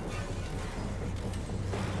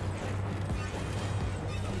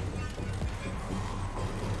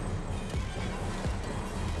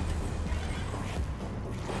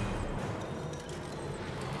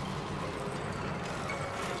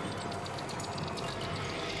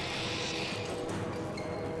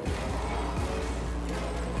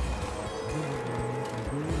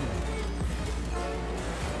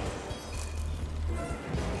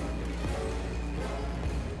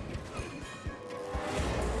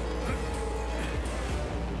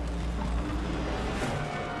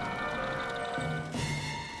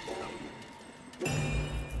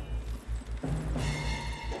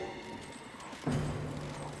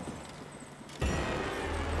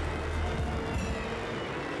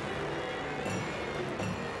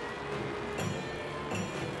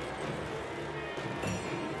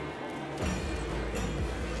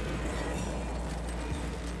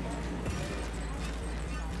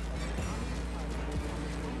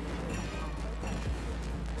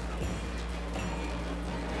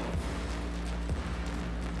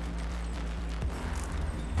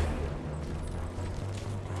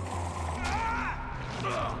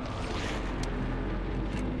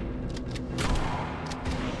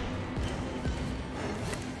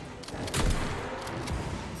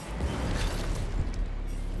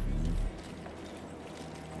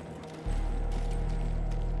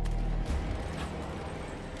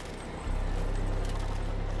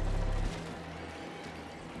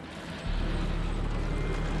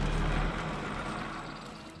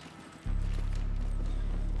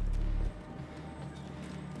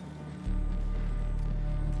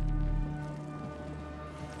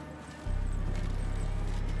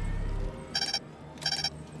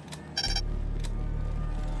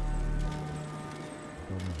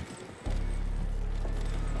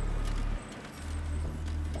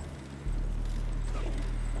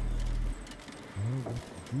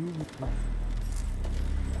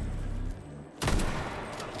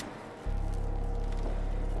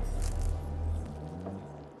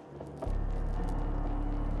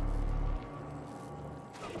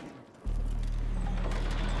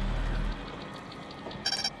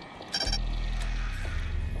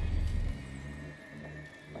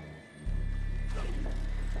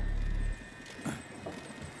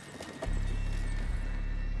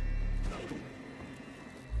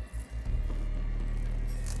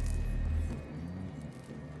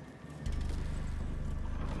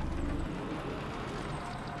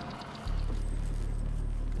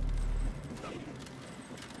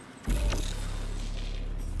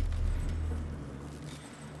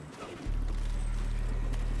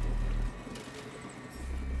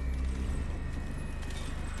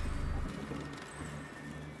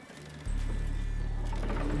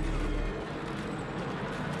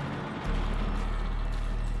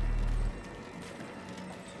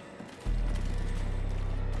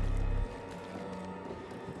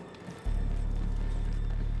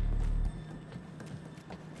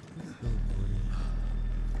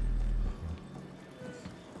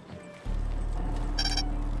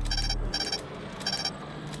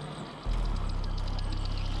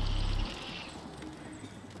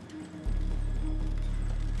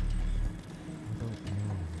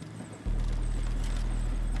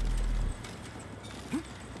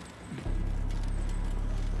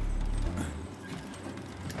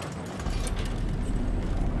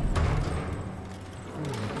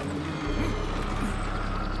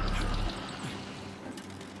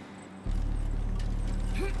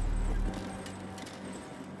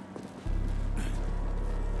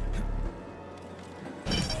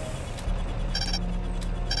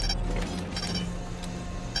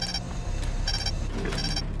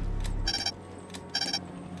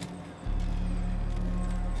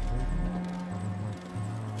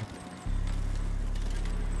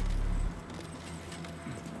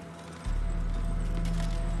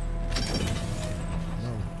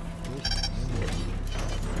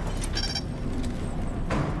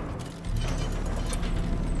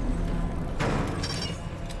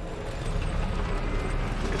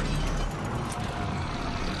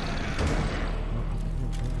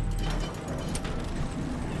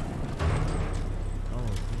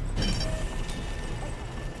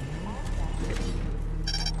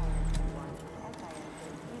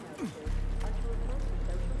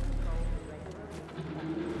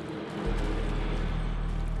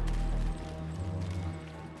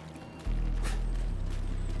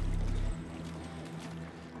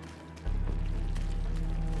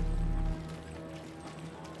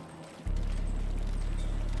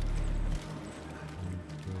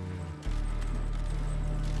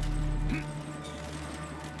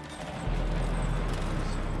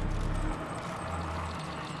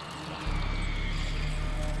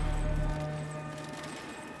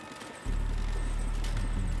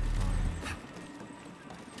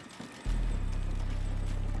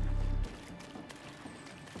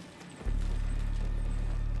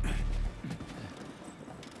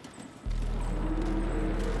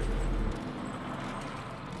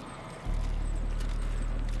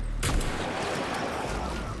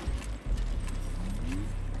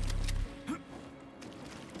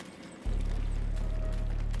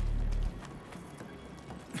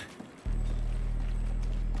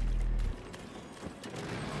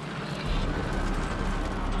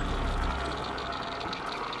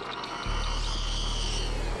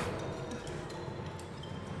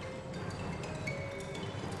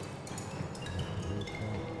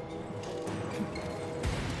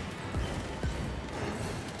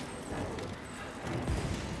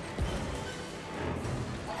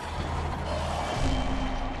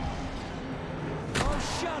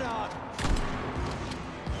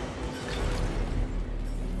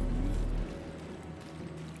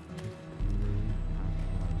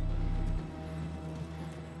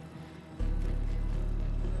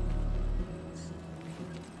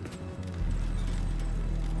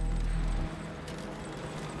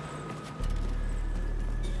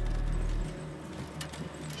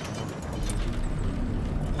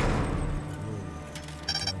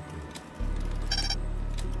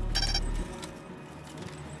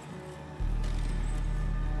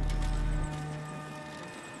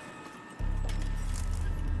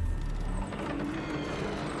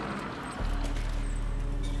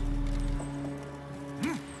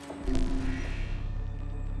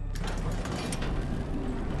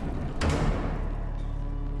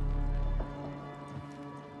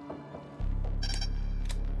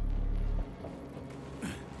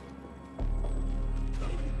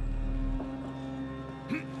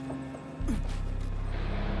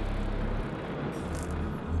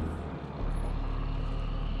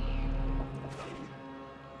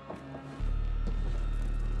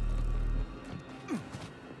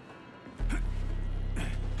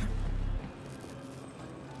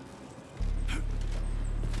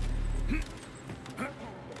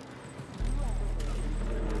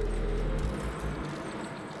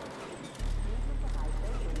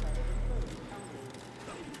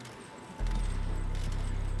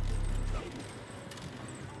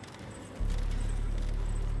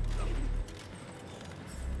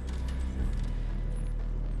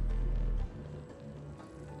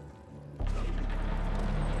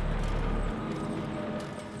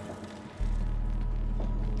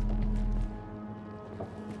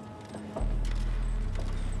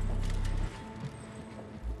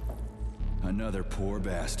 Another poor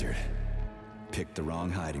bastard. Picked the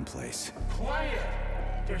wrong hiding place. Quiet!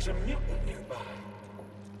 There's a mutant nearby.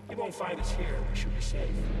 He won't find us here. We should be safe.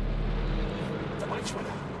 The lights went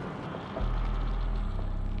out.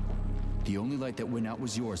 The only light that went out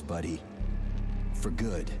was yours, buddy. For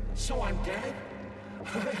good. So I'm dead?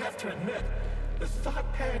 I have to admit, the thought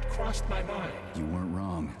had crossed my mind. You weren't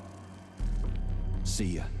wrong. See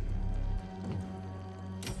ya.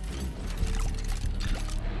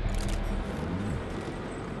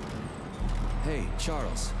 Hey,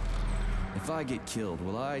 Charles. If I get killed,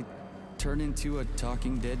 will I turn into a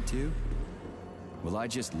talking dead too? Will I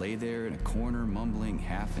just lay there in a corner mumbling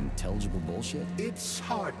half-intelligible bullshit? It's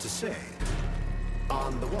hard to say.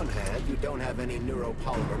 On the one hand, you don't have any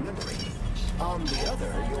neuropolymer memory. On the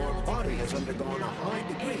other, your body has undergone a high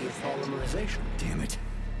degree of polymerization. Damn it.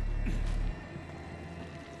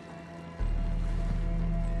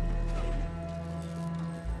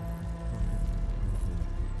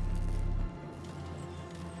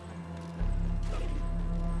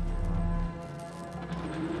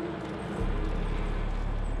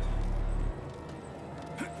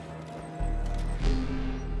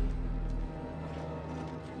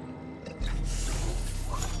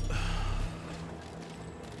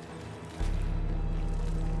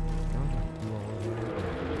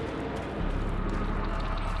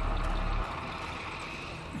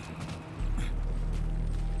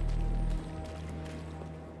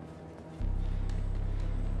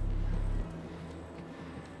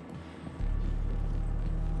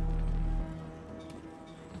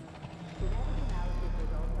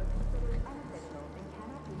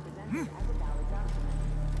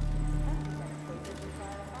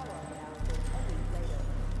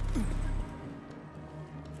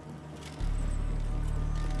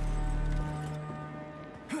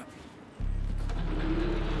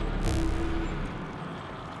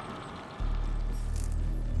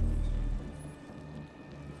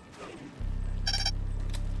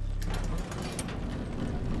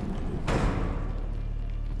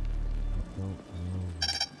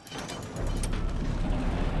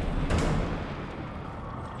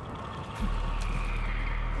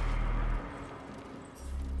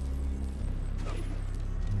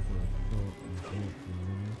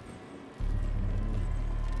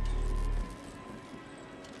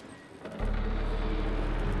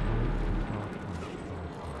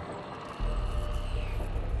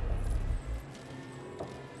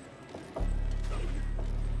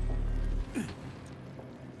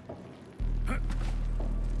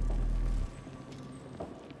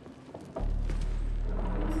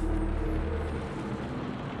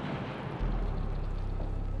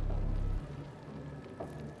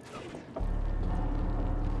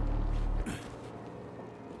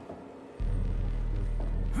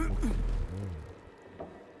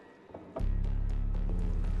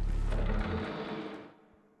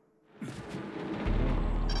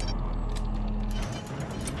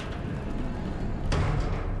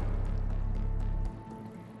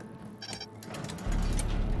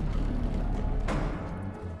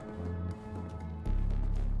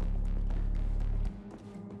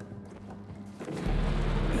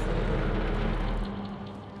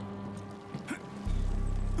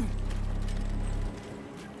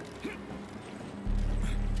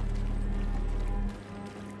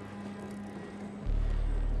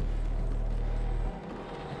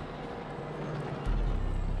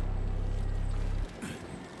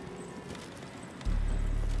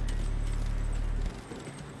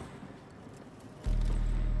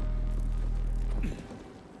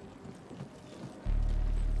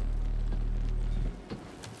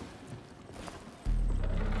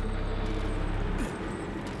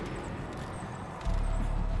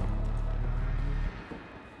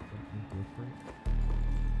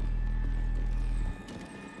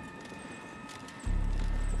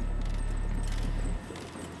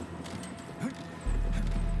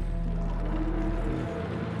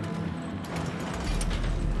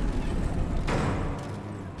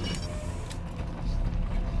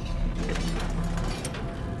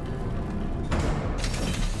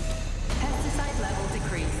 Pesticide level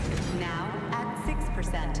decreased, now at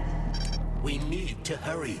 6%. We need to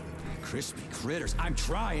hurry. Crispy critters, I'm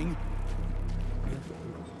trying.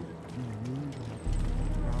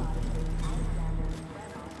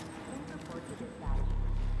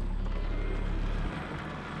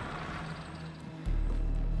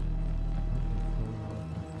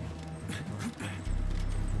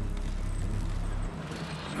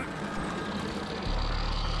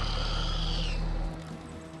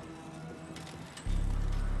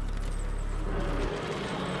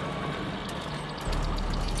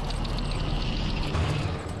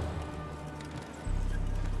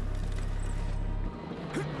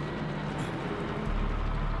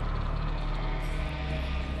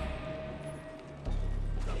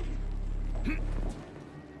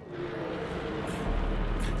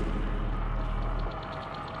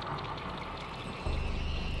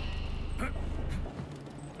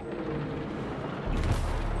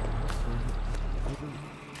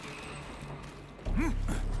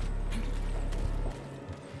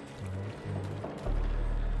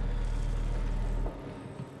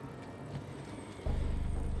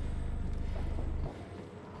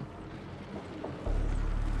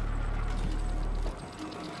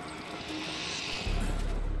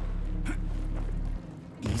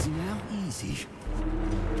 Easy now, easy.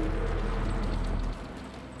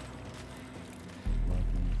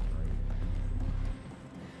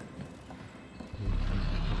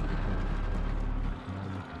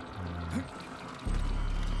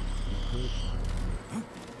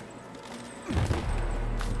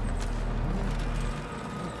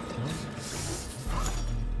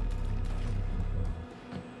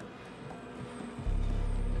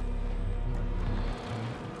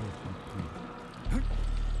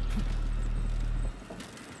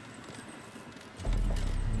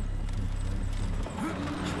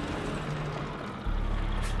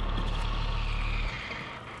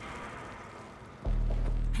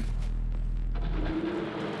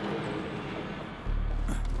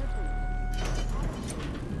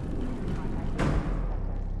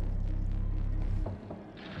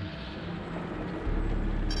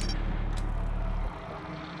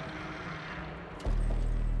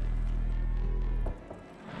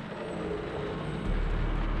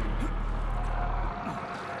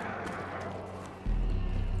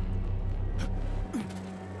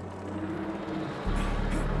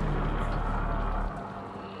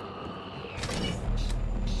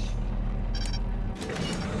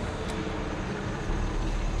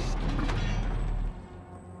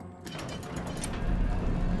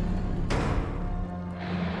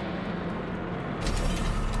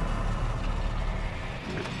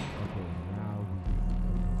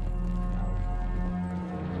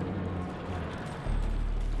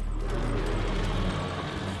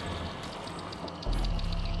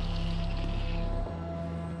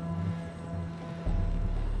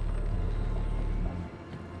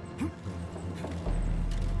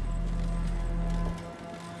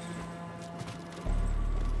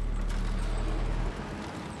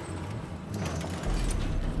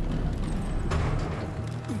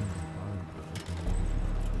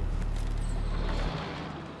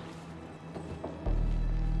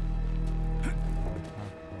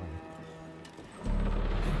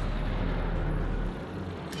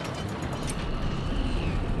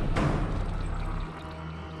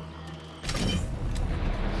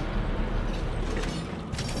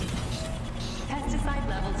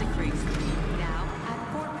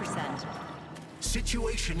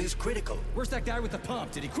 Situation is critical. Where's that guy with the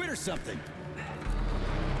pump? Did he quit or something?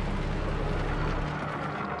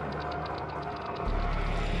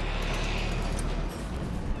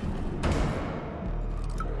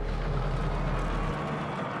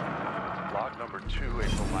 Log number 2,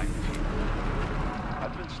 April 19th.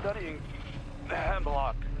 I've been studying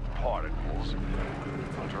hemlock particles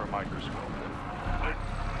under a microscope.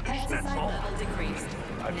 Pesticide level decreased.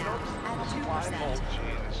 Now at 2%.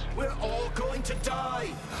 We're all going to die!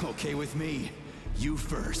 Okay with me. You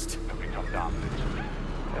first. Have become dominant.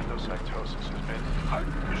 Endocytosis has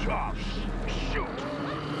been shoot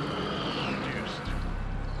reduced.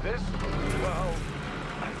 This, well,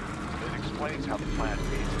 it explains how the plant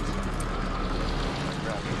feeds itself.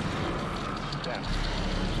 Grab it. Stem.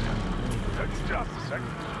 Just a second.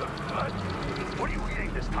 What are you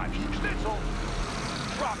eating this time? Schnitzel?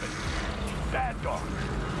 Drop it. Bad dog.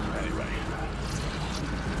 Anyway.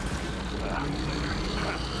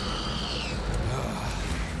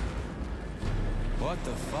 What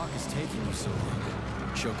the fuck is taking you so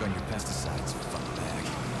long? Choke on your pesticides, fuckbag.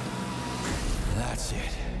 That's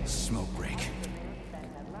it. Smoke break.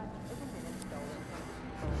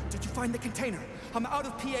 Did Did you find the container? I'm out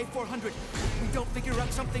of PA 400. We don't figure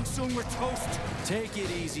out something soon, we're toast. Take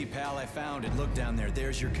it easy, pal. I found it. Look down there.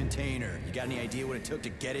 There's your container. You got any idea what it took to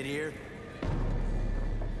get it here?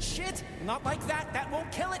 Shit! Not like that. That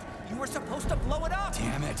won't kill it. You were supposed to blow it up.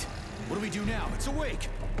 Damn it. What do we do now? It's awake.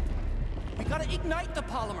 We gotta ignite the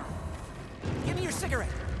polymer. Give me your cigarette.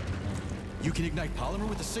 You can ignite polymer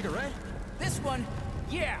with a cigarette? This one,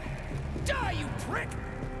 yeah. Die, you prick!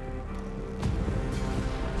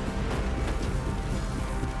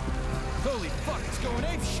 Holy fuck, it's going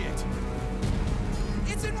ape shit!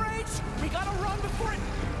 It's enraged! We gotta run before it...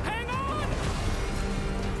 Hang on!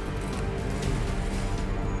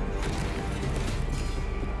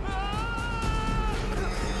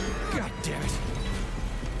 God damn it!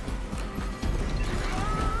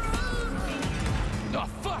 Oh,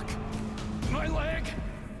 fuck! My leg!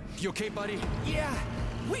 You okay, buddy? Yeah,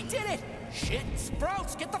 we did it! Shit,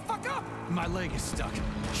 Sprouts, get the fuck up! My leg is stuck.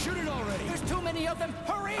 Shoot it already! There's too many of them,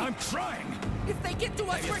 hurry! I'm trying! If they get to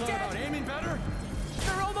us, we're Have you thought dead! about aiming better?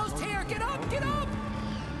 They're almost here, get up, get up!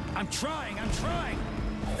 I'm trying!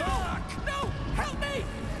 Fuck! No, help me!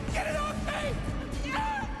 Get it off me!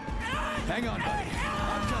 Hang on, buddy.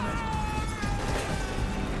 I'm coming.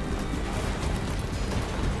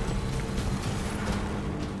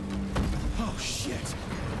 Oh, shit.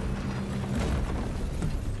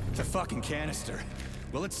 It's a fucking canister.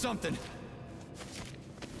 Well, it's something.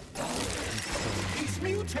 He's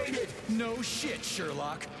mutated! No shit,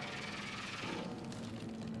 Sherlock.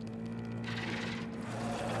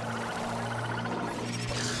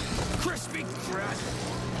 Crispy crap!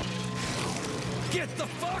 Get the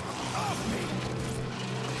fuck off me!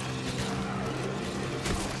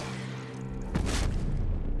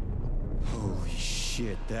 Holy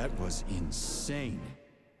shit, that was insane.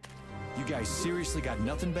 You guys seriously got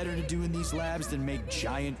nothing better to do in these labs than make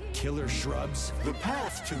giant killer shrubs? The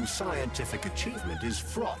path to scientific achievement is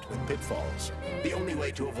fraught with pitfalls. The only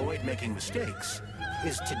way to avoid making mistakes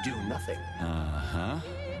is to do nothing. Uh-huh.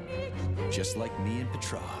 Just like me and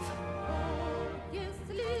Petrov.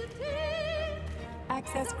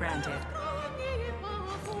 Access granted. I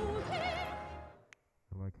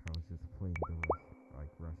like how it's just playing the like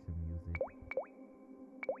Russian music.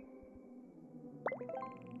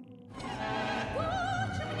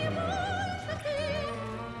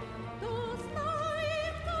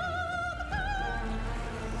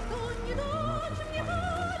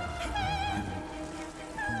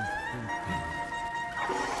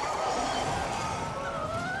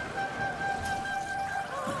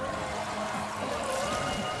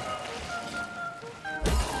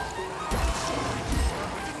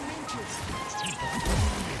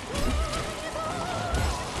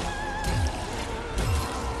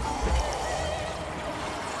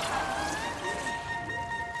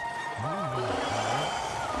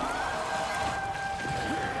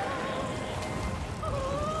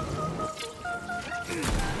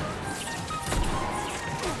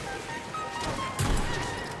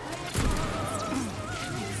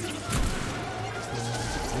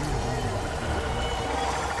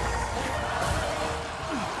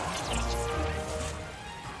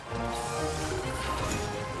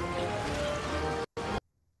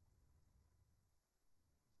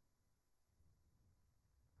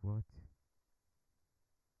 What?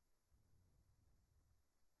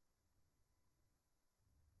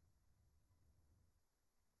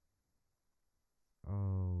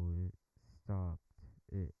 Oh, it stopped.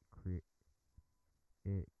 It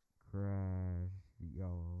crashed. Yo,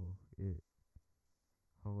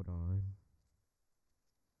 hold on.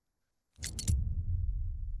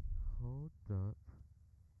 Hold up.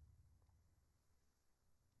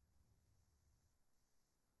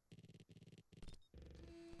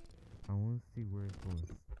 I want to see where it's going to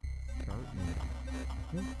start me.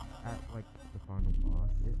 I think at like the final boss,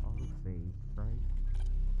 it auto saves, right?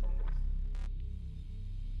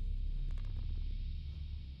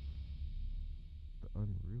 The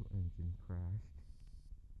Unreal Engine crashed.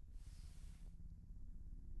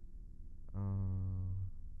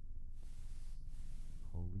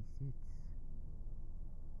 Holy shit.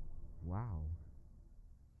 Wow.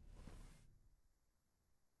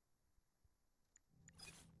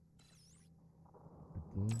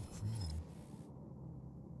 The game crashed.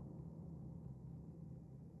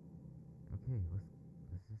 Okay,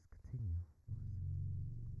 let's just continue.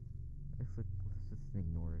 Let's just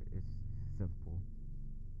ignore it. It's simple.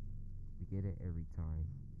 We get it every time.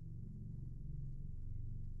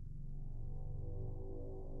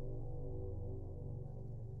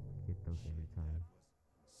 Get those every time.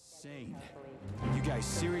 insane. You guys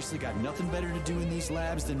seriously got nothing better to do in these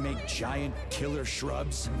labs than make giant killer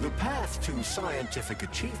shrubs? The path to scientific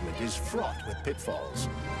achievement is fraught with pitfalls.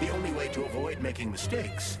 The only way to avoid making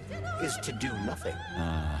mistakes is to do nothing.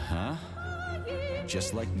 Uh-huh.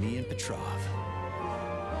 Just like me and Petrov.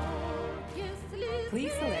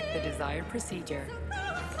 Please select the desired procedure.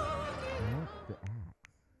 Not the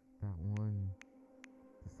axe. That one.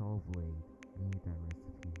 The saw blade. I need that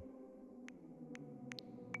recipe.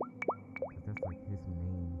 Cause that's like his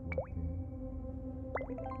main weapon.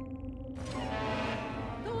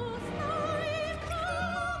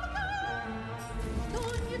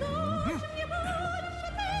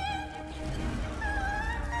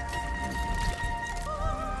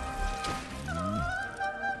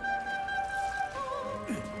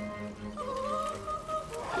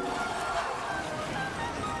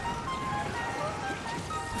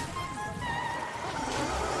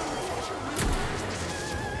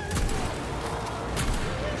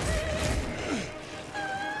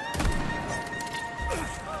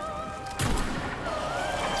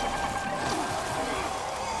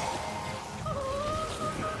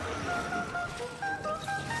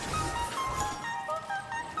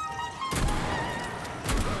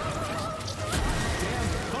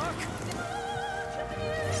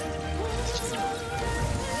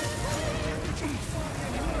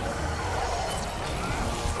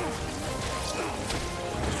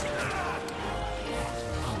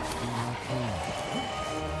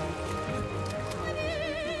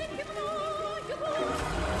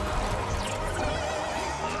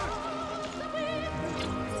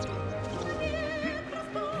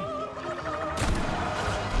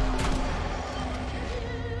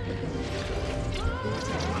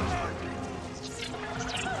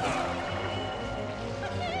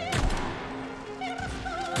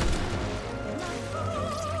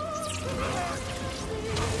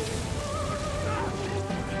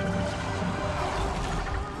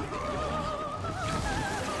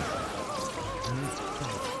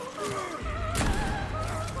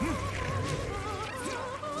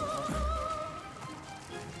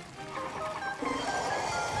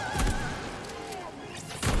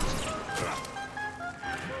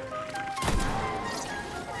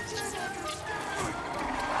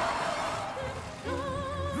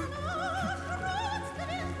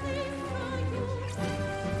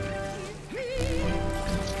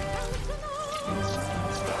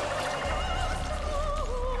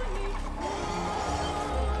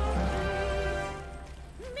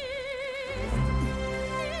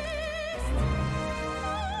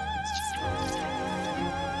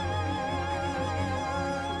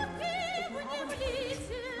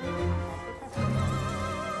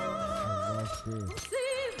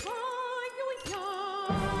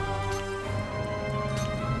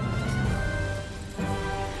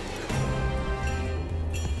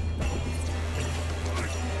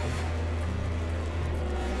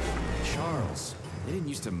 They didn't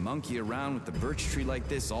used to monkey around with the birch tree like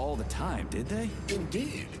this all the time, did they?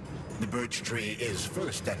 Indeed. The birch tree is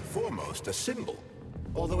first and foremost a symbol,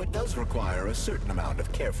 although it does require a certain amount of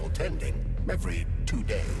careful tending every 2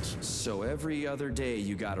 days. So every other day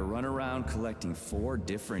you gotta run around collecting 4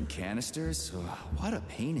 different canisters? Ugh, what a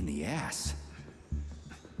pain in the ass.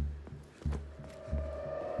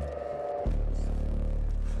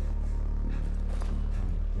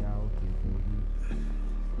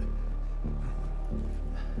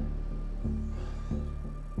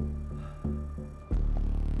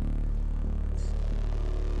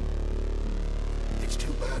 It's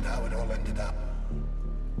too bad how it all ended up.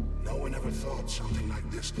 No one ever thought something like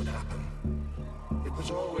this could happen. It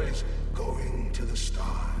was always going to the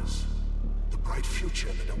stars, the bright future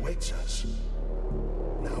that awaits us.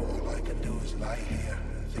 Now all I can do is lie here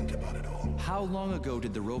and think about it all. How long ago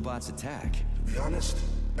did the robots attack? To be honest,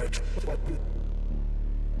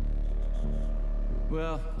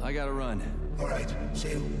 Well, I gotta run. all right,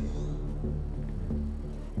 see you.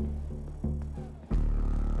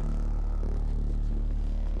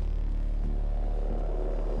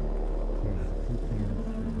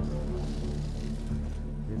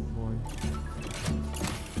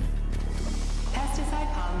 Pesticide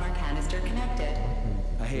polymer canister connected.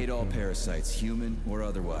 I hate all parasites, human or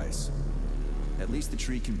otherwise. At least the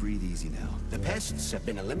tree can breathe easy now. The pests have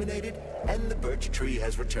been eliminated, and the birch tree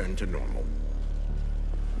has returned to normal.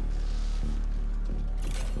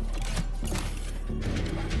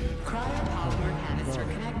 Cryopolymer canister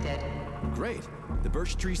connected. Great. The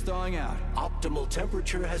birch tree's thawing out. Optimal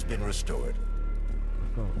temperature has been restored.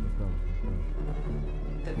 Let's go, let's go, let's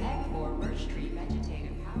go. The PEG 4 birch tree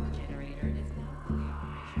vegetative power generator is now fully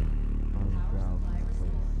operational. Power supply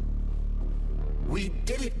restored. We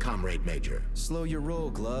did it, Comrade Major. Slow your roll,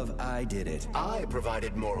 Glove. I did it. I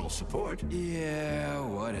provided moral support. Yeah,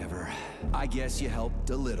 whatever. I guess you helped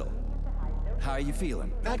a little. How are you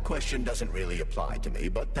feeling? That question doesn't really apply to me,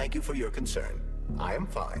 but thank you for your concern. I am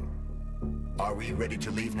fine. Are we ready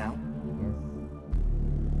to leave now?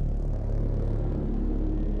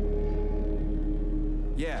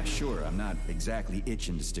 Yeah, sure. I'm not exactly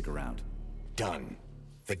itching to stick around. Done.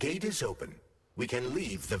 The gate is open. We can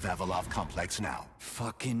leave the Vavilov complex now.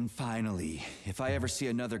 Fucking finally. If I ever see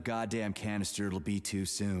another goddamn canister, it'll be too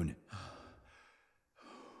soon.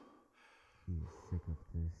 He's sick of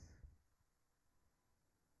this.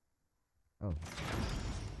 Oh.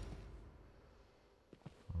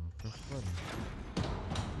 Press button.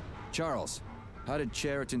 Charles, how did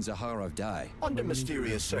Cheriton Zaharov die? Under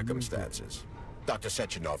mysterious circumstances. Dr.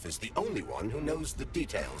 Sechenov is the only one who knows the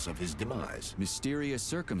details of his demise. Mysterious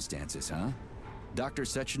circumstances, huh? Dr.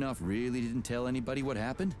 Sechenov really didn't tell anybody what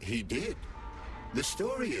happened? He did. The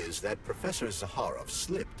story is that Professor Zaharov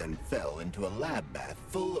slipped and fell into a lab bath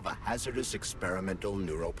full of a hazardous experimental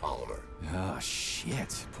neuropolymer. Oh,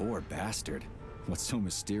 shit. Poor bastard. What's so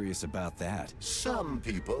mysterious about that? Some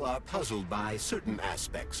people are puzzled by certain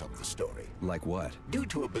aspects of the story. Like what? Due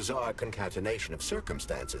to a bizarre concatenation of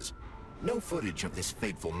circumstances, no footage of this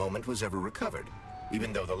fateful moment was ever recovered,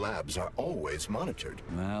 even though the labs are always monitored.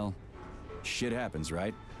 Well, shit happens,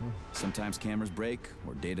 right? Sometimes cameras break,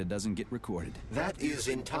 or data doesn't get recorded. That is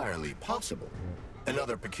entirely possible.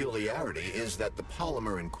 Another peculiarity is that the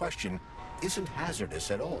polymer in question isn't hazardous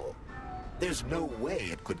at all. There's no way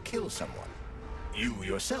it could kill someone. You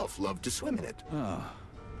yourself love to swim in it. Oh,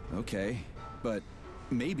 okay. But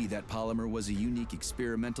maybe that polymer was a unique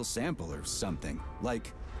experimental sample or something.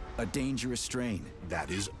 Like a dangerous strain. That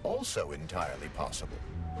is also entirely possible.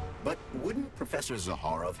 But wouldn't Professor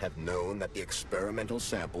Zaharov have known that the experimental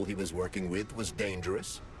sample he was working with was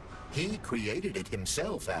dangerous? He created it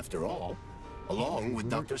himself, after all, along with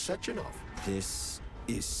Dr. Sechenov. This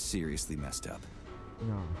is seriously messed up.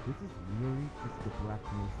 No, this is really just the Black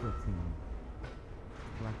Mesa team.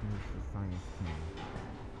 Black Mesa science team.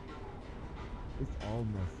 It's all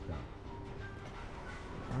messed up.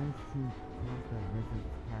 Science team caused that message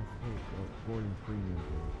past hit of Gordon Freeman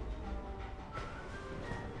did.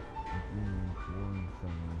 Agreeing to warn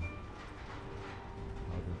someone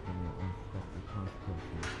how there's gonna be unexpected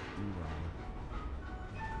consequences. Eli.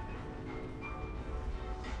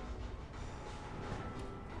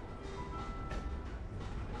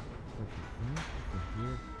 But the scientists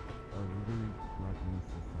here are literally Black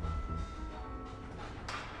Mesa scientists.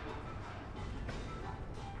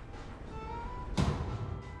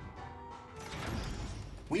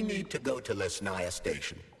 We need to go to Lesnaya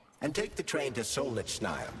Station and take the train to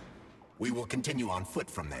Solnitsnaya. We will continue on foot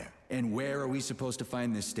from there. And where are we supposed to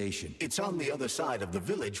find this station? It's on the other side of the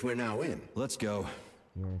village we're now in. Let's go.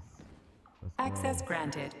 Yes. Access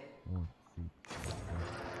granted. Oh, see.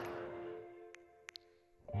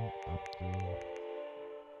 Up there.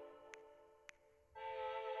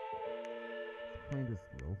 It's playing this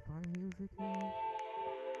lo-fi music now?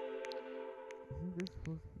 Isn't this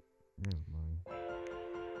supposed to be... Never mind.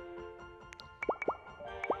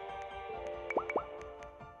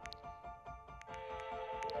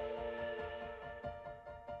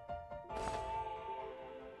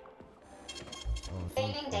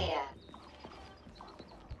 Saving data.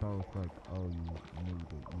 I was like, oh, you made it,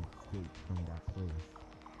 you escaped from that place.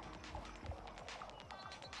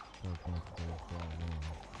 So it's gonna stay for a while.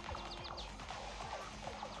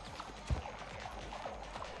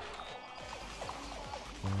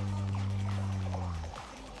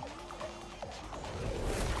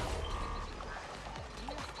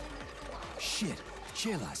 Shit,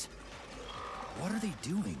 Chelas. What are they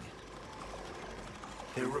doing?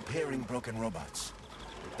 They're repairing broken robots.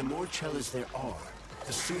 The more Chelas there are,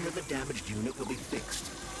 the sooner the damaged unit will be fixed.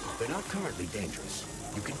 They're not currently dangerous.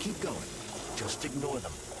 You can keep going. Just ignore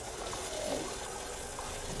them.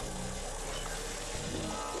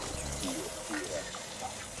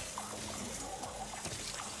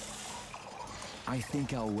 I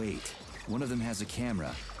think I'll wait. One of them has a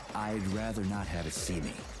camera. I'd rather not have it see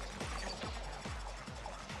me.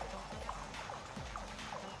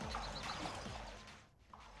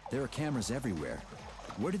 There are cameras everywhere.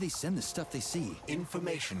 Where do they send the stuff they see?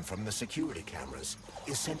 Information from the security cameras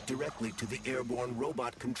is sent directly to the airborne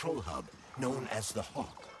robot control hub, known as the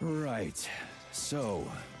Hawk. Right. So,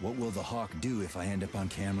 what will the Hawk do if I end up on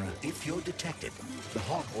camera? If you're detected, the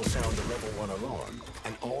Hawk will sound a level 1 alarm,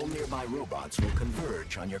 and all nearby robots will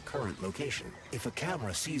converge on your current location. If a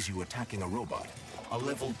camera sees you attacking a robot, a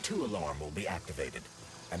level 2 alarm will be activated,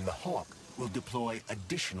 and the Hawk will deploy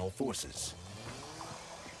additional forces.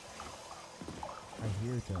 I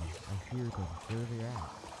hear them. Where are they at?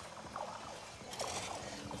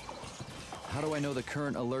 How do I know the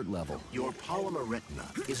current alert level? Your polymer retina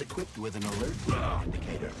is equipped with an alert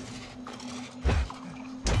indicator.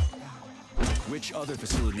 Which other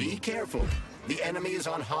facility? Be careful. The enemy is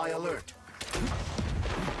on high alert.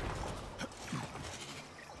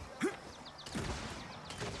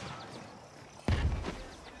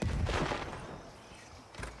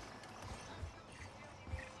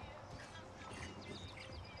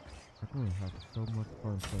 I'm gonna have so much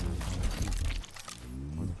fun playing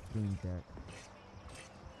on the Steam Deck.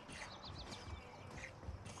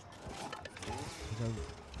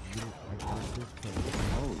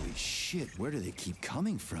 Holy shit, where do they keep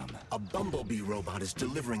coming from? A bumblebee robot is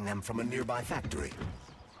delivering them from a nearby factory.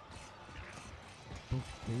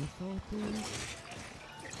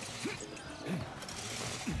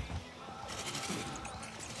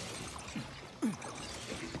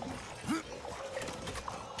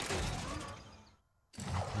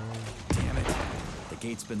 Damn it. The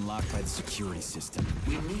gate's been locked by the security system.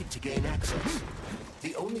 We need to gain access.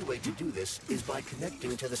 The only way to do this is by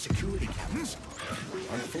connecting to the security cameras.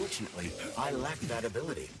 Unfortunately, I lack that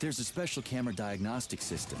ability. There's a special camera diagnostic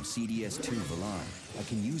system, CDS2 Velan. I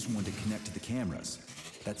can use one to connect to the cameras.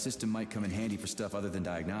 That system might come in handy for stuff other than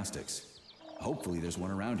diagnostics. Hopefully there's one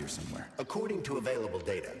around here somewhere. According to available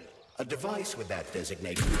data, a device with that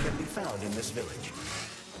designation can be found in this village.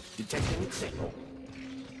 Detecting its signal,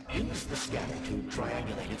 use the scanner to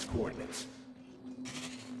triangulate its coordinates.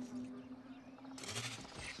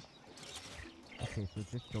 Okay, so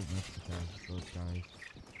just don't mess with those guys.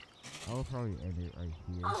 I'll probably end it right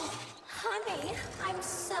here. Oh, honey, I'm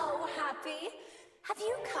so happy. Have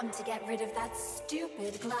you come to get rid of that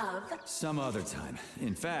stupid glove? Some other time.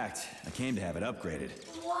 In fact, I came to have it upgraded.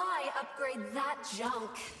 Why upgrade that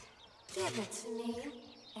junk? Give it to me,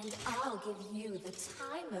 and I'll give you the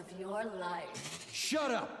time of your life.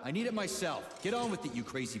 Shut up! I need it myself. Get on with it, you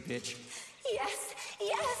crazy bitch. Yes,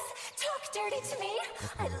 yes! Talk dirty to me!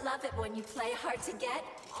 I love it when you play hard to get.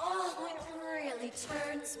 Oh, it really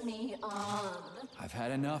turns me on. I've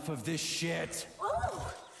had enough of this shit.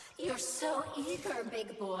 Oh, you're so eager,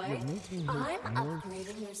 big boy. I'm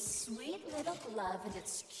upgrading your sweet little glove and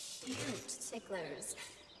its cute ticklers.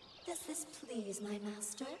 Does this please my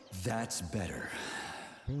master? That's better.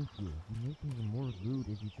 Thank you. You make me more rude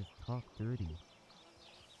if you just talk dirty.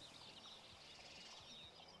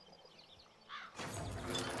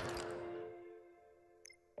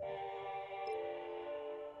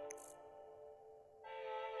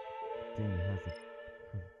 Dang, it has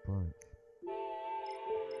a bunch.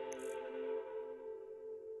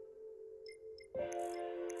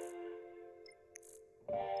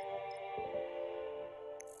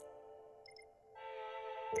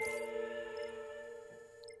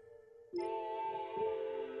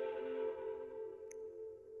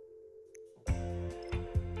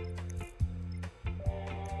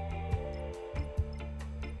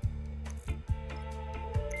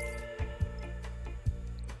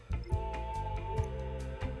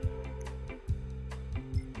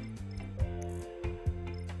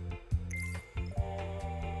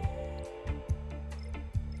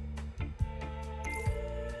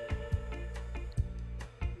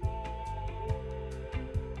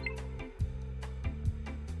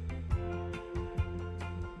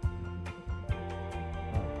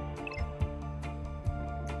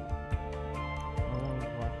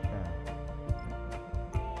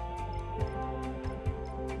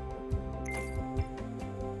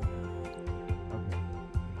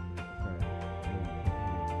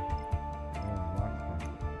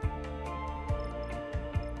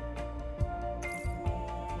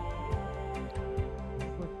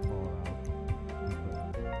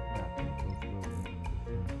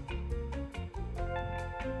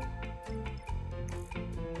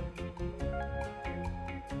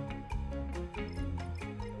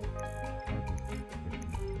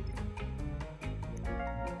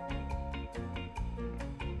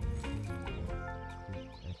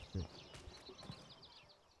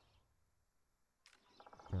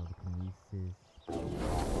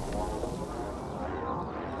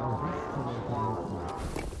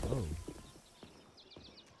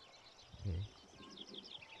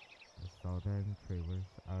 Trailers.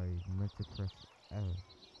 I meant to press L.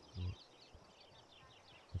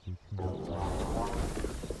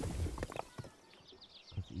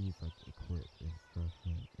 Because E's like equip and stuff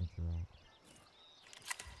and interact.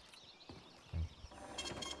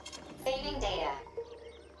 Saving data.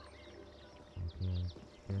 Okay,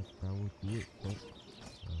 I guess that would be it, folks.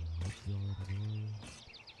 Hope you all enjoy.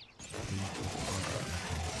 Please subscribe.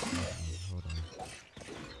 Hold on.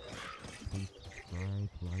 Please subscribe.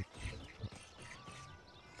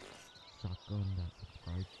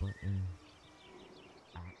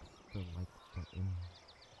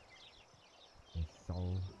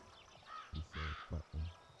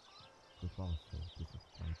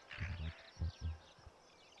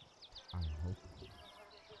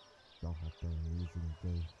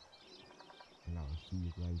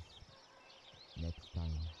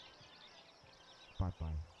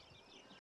 Bye-bye.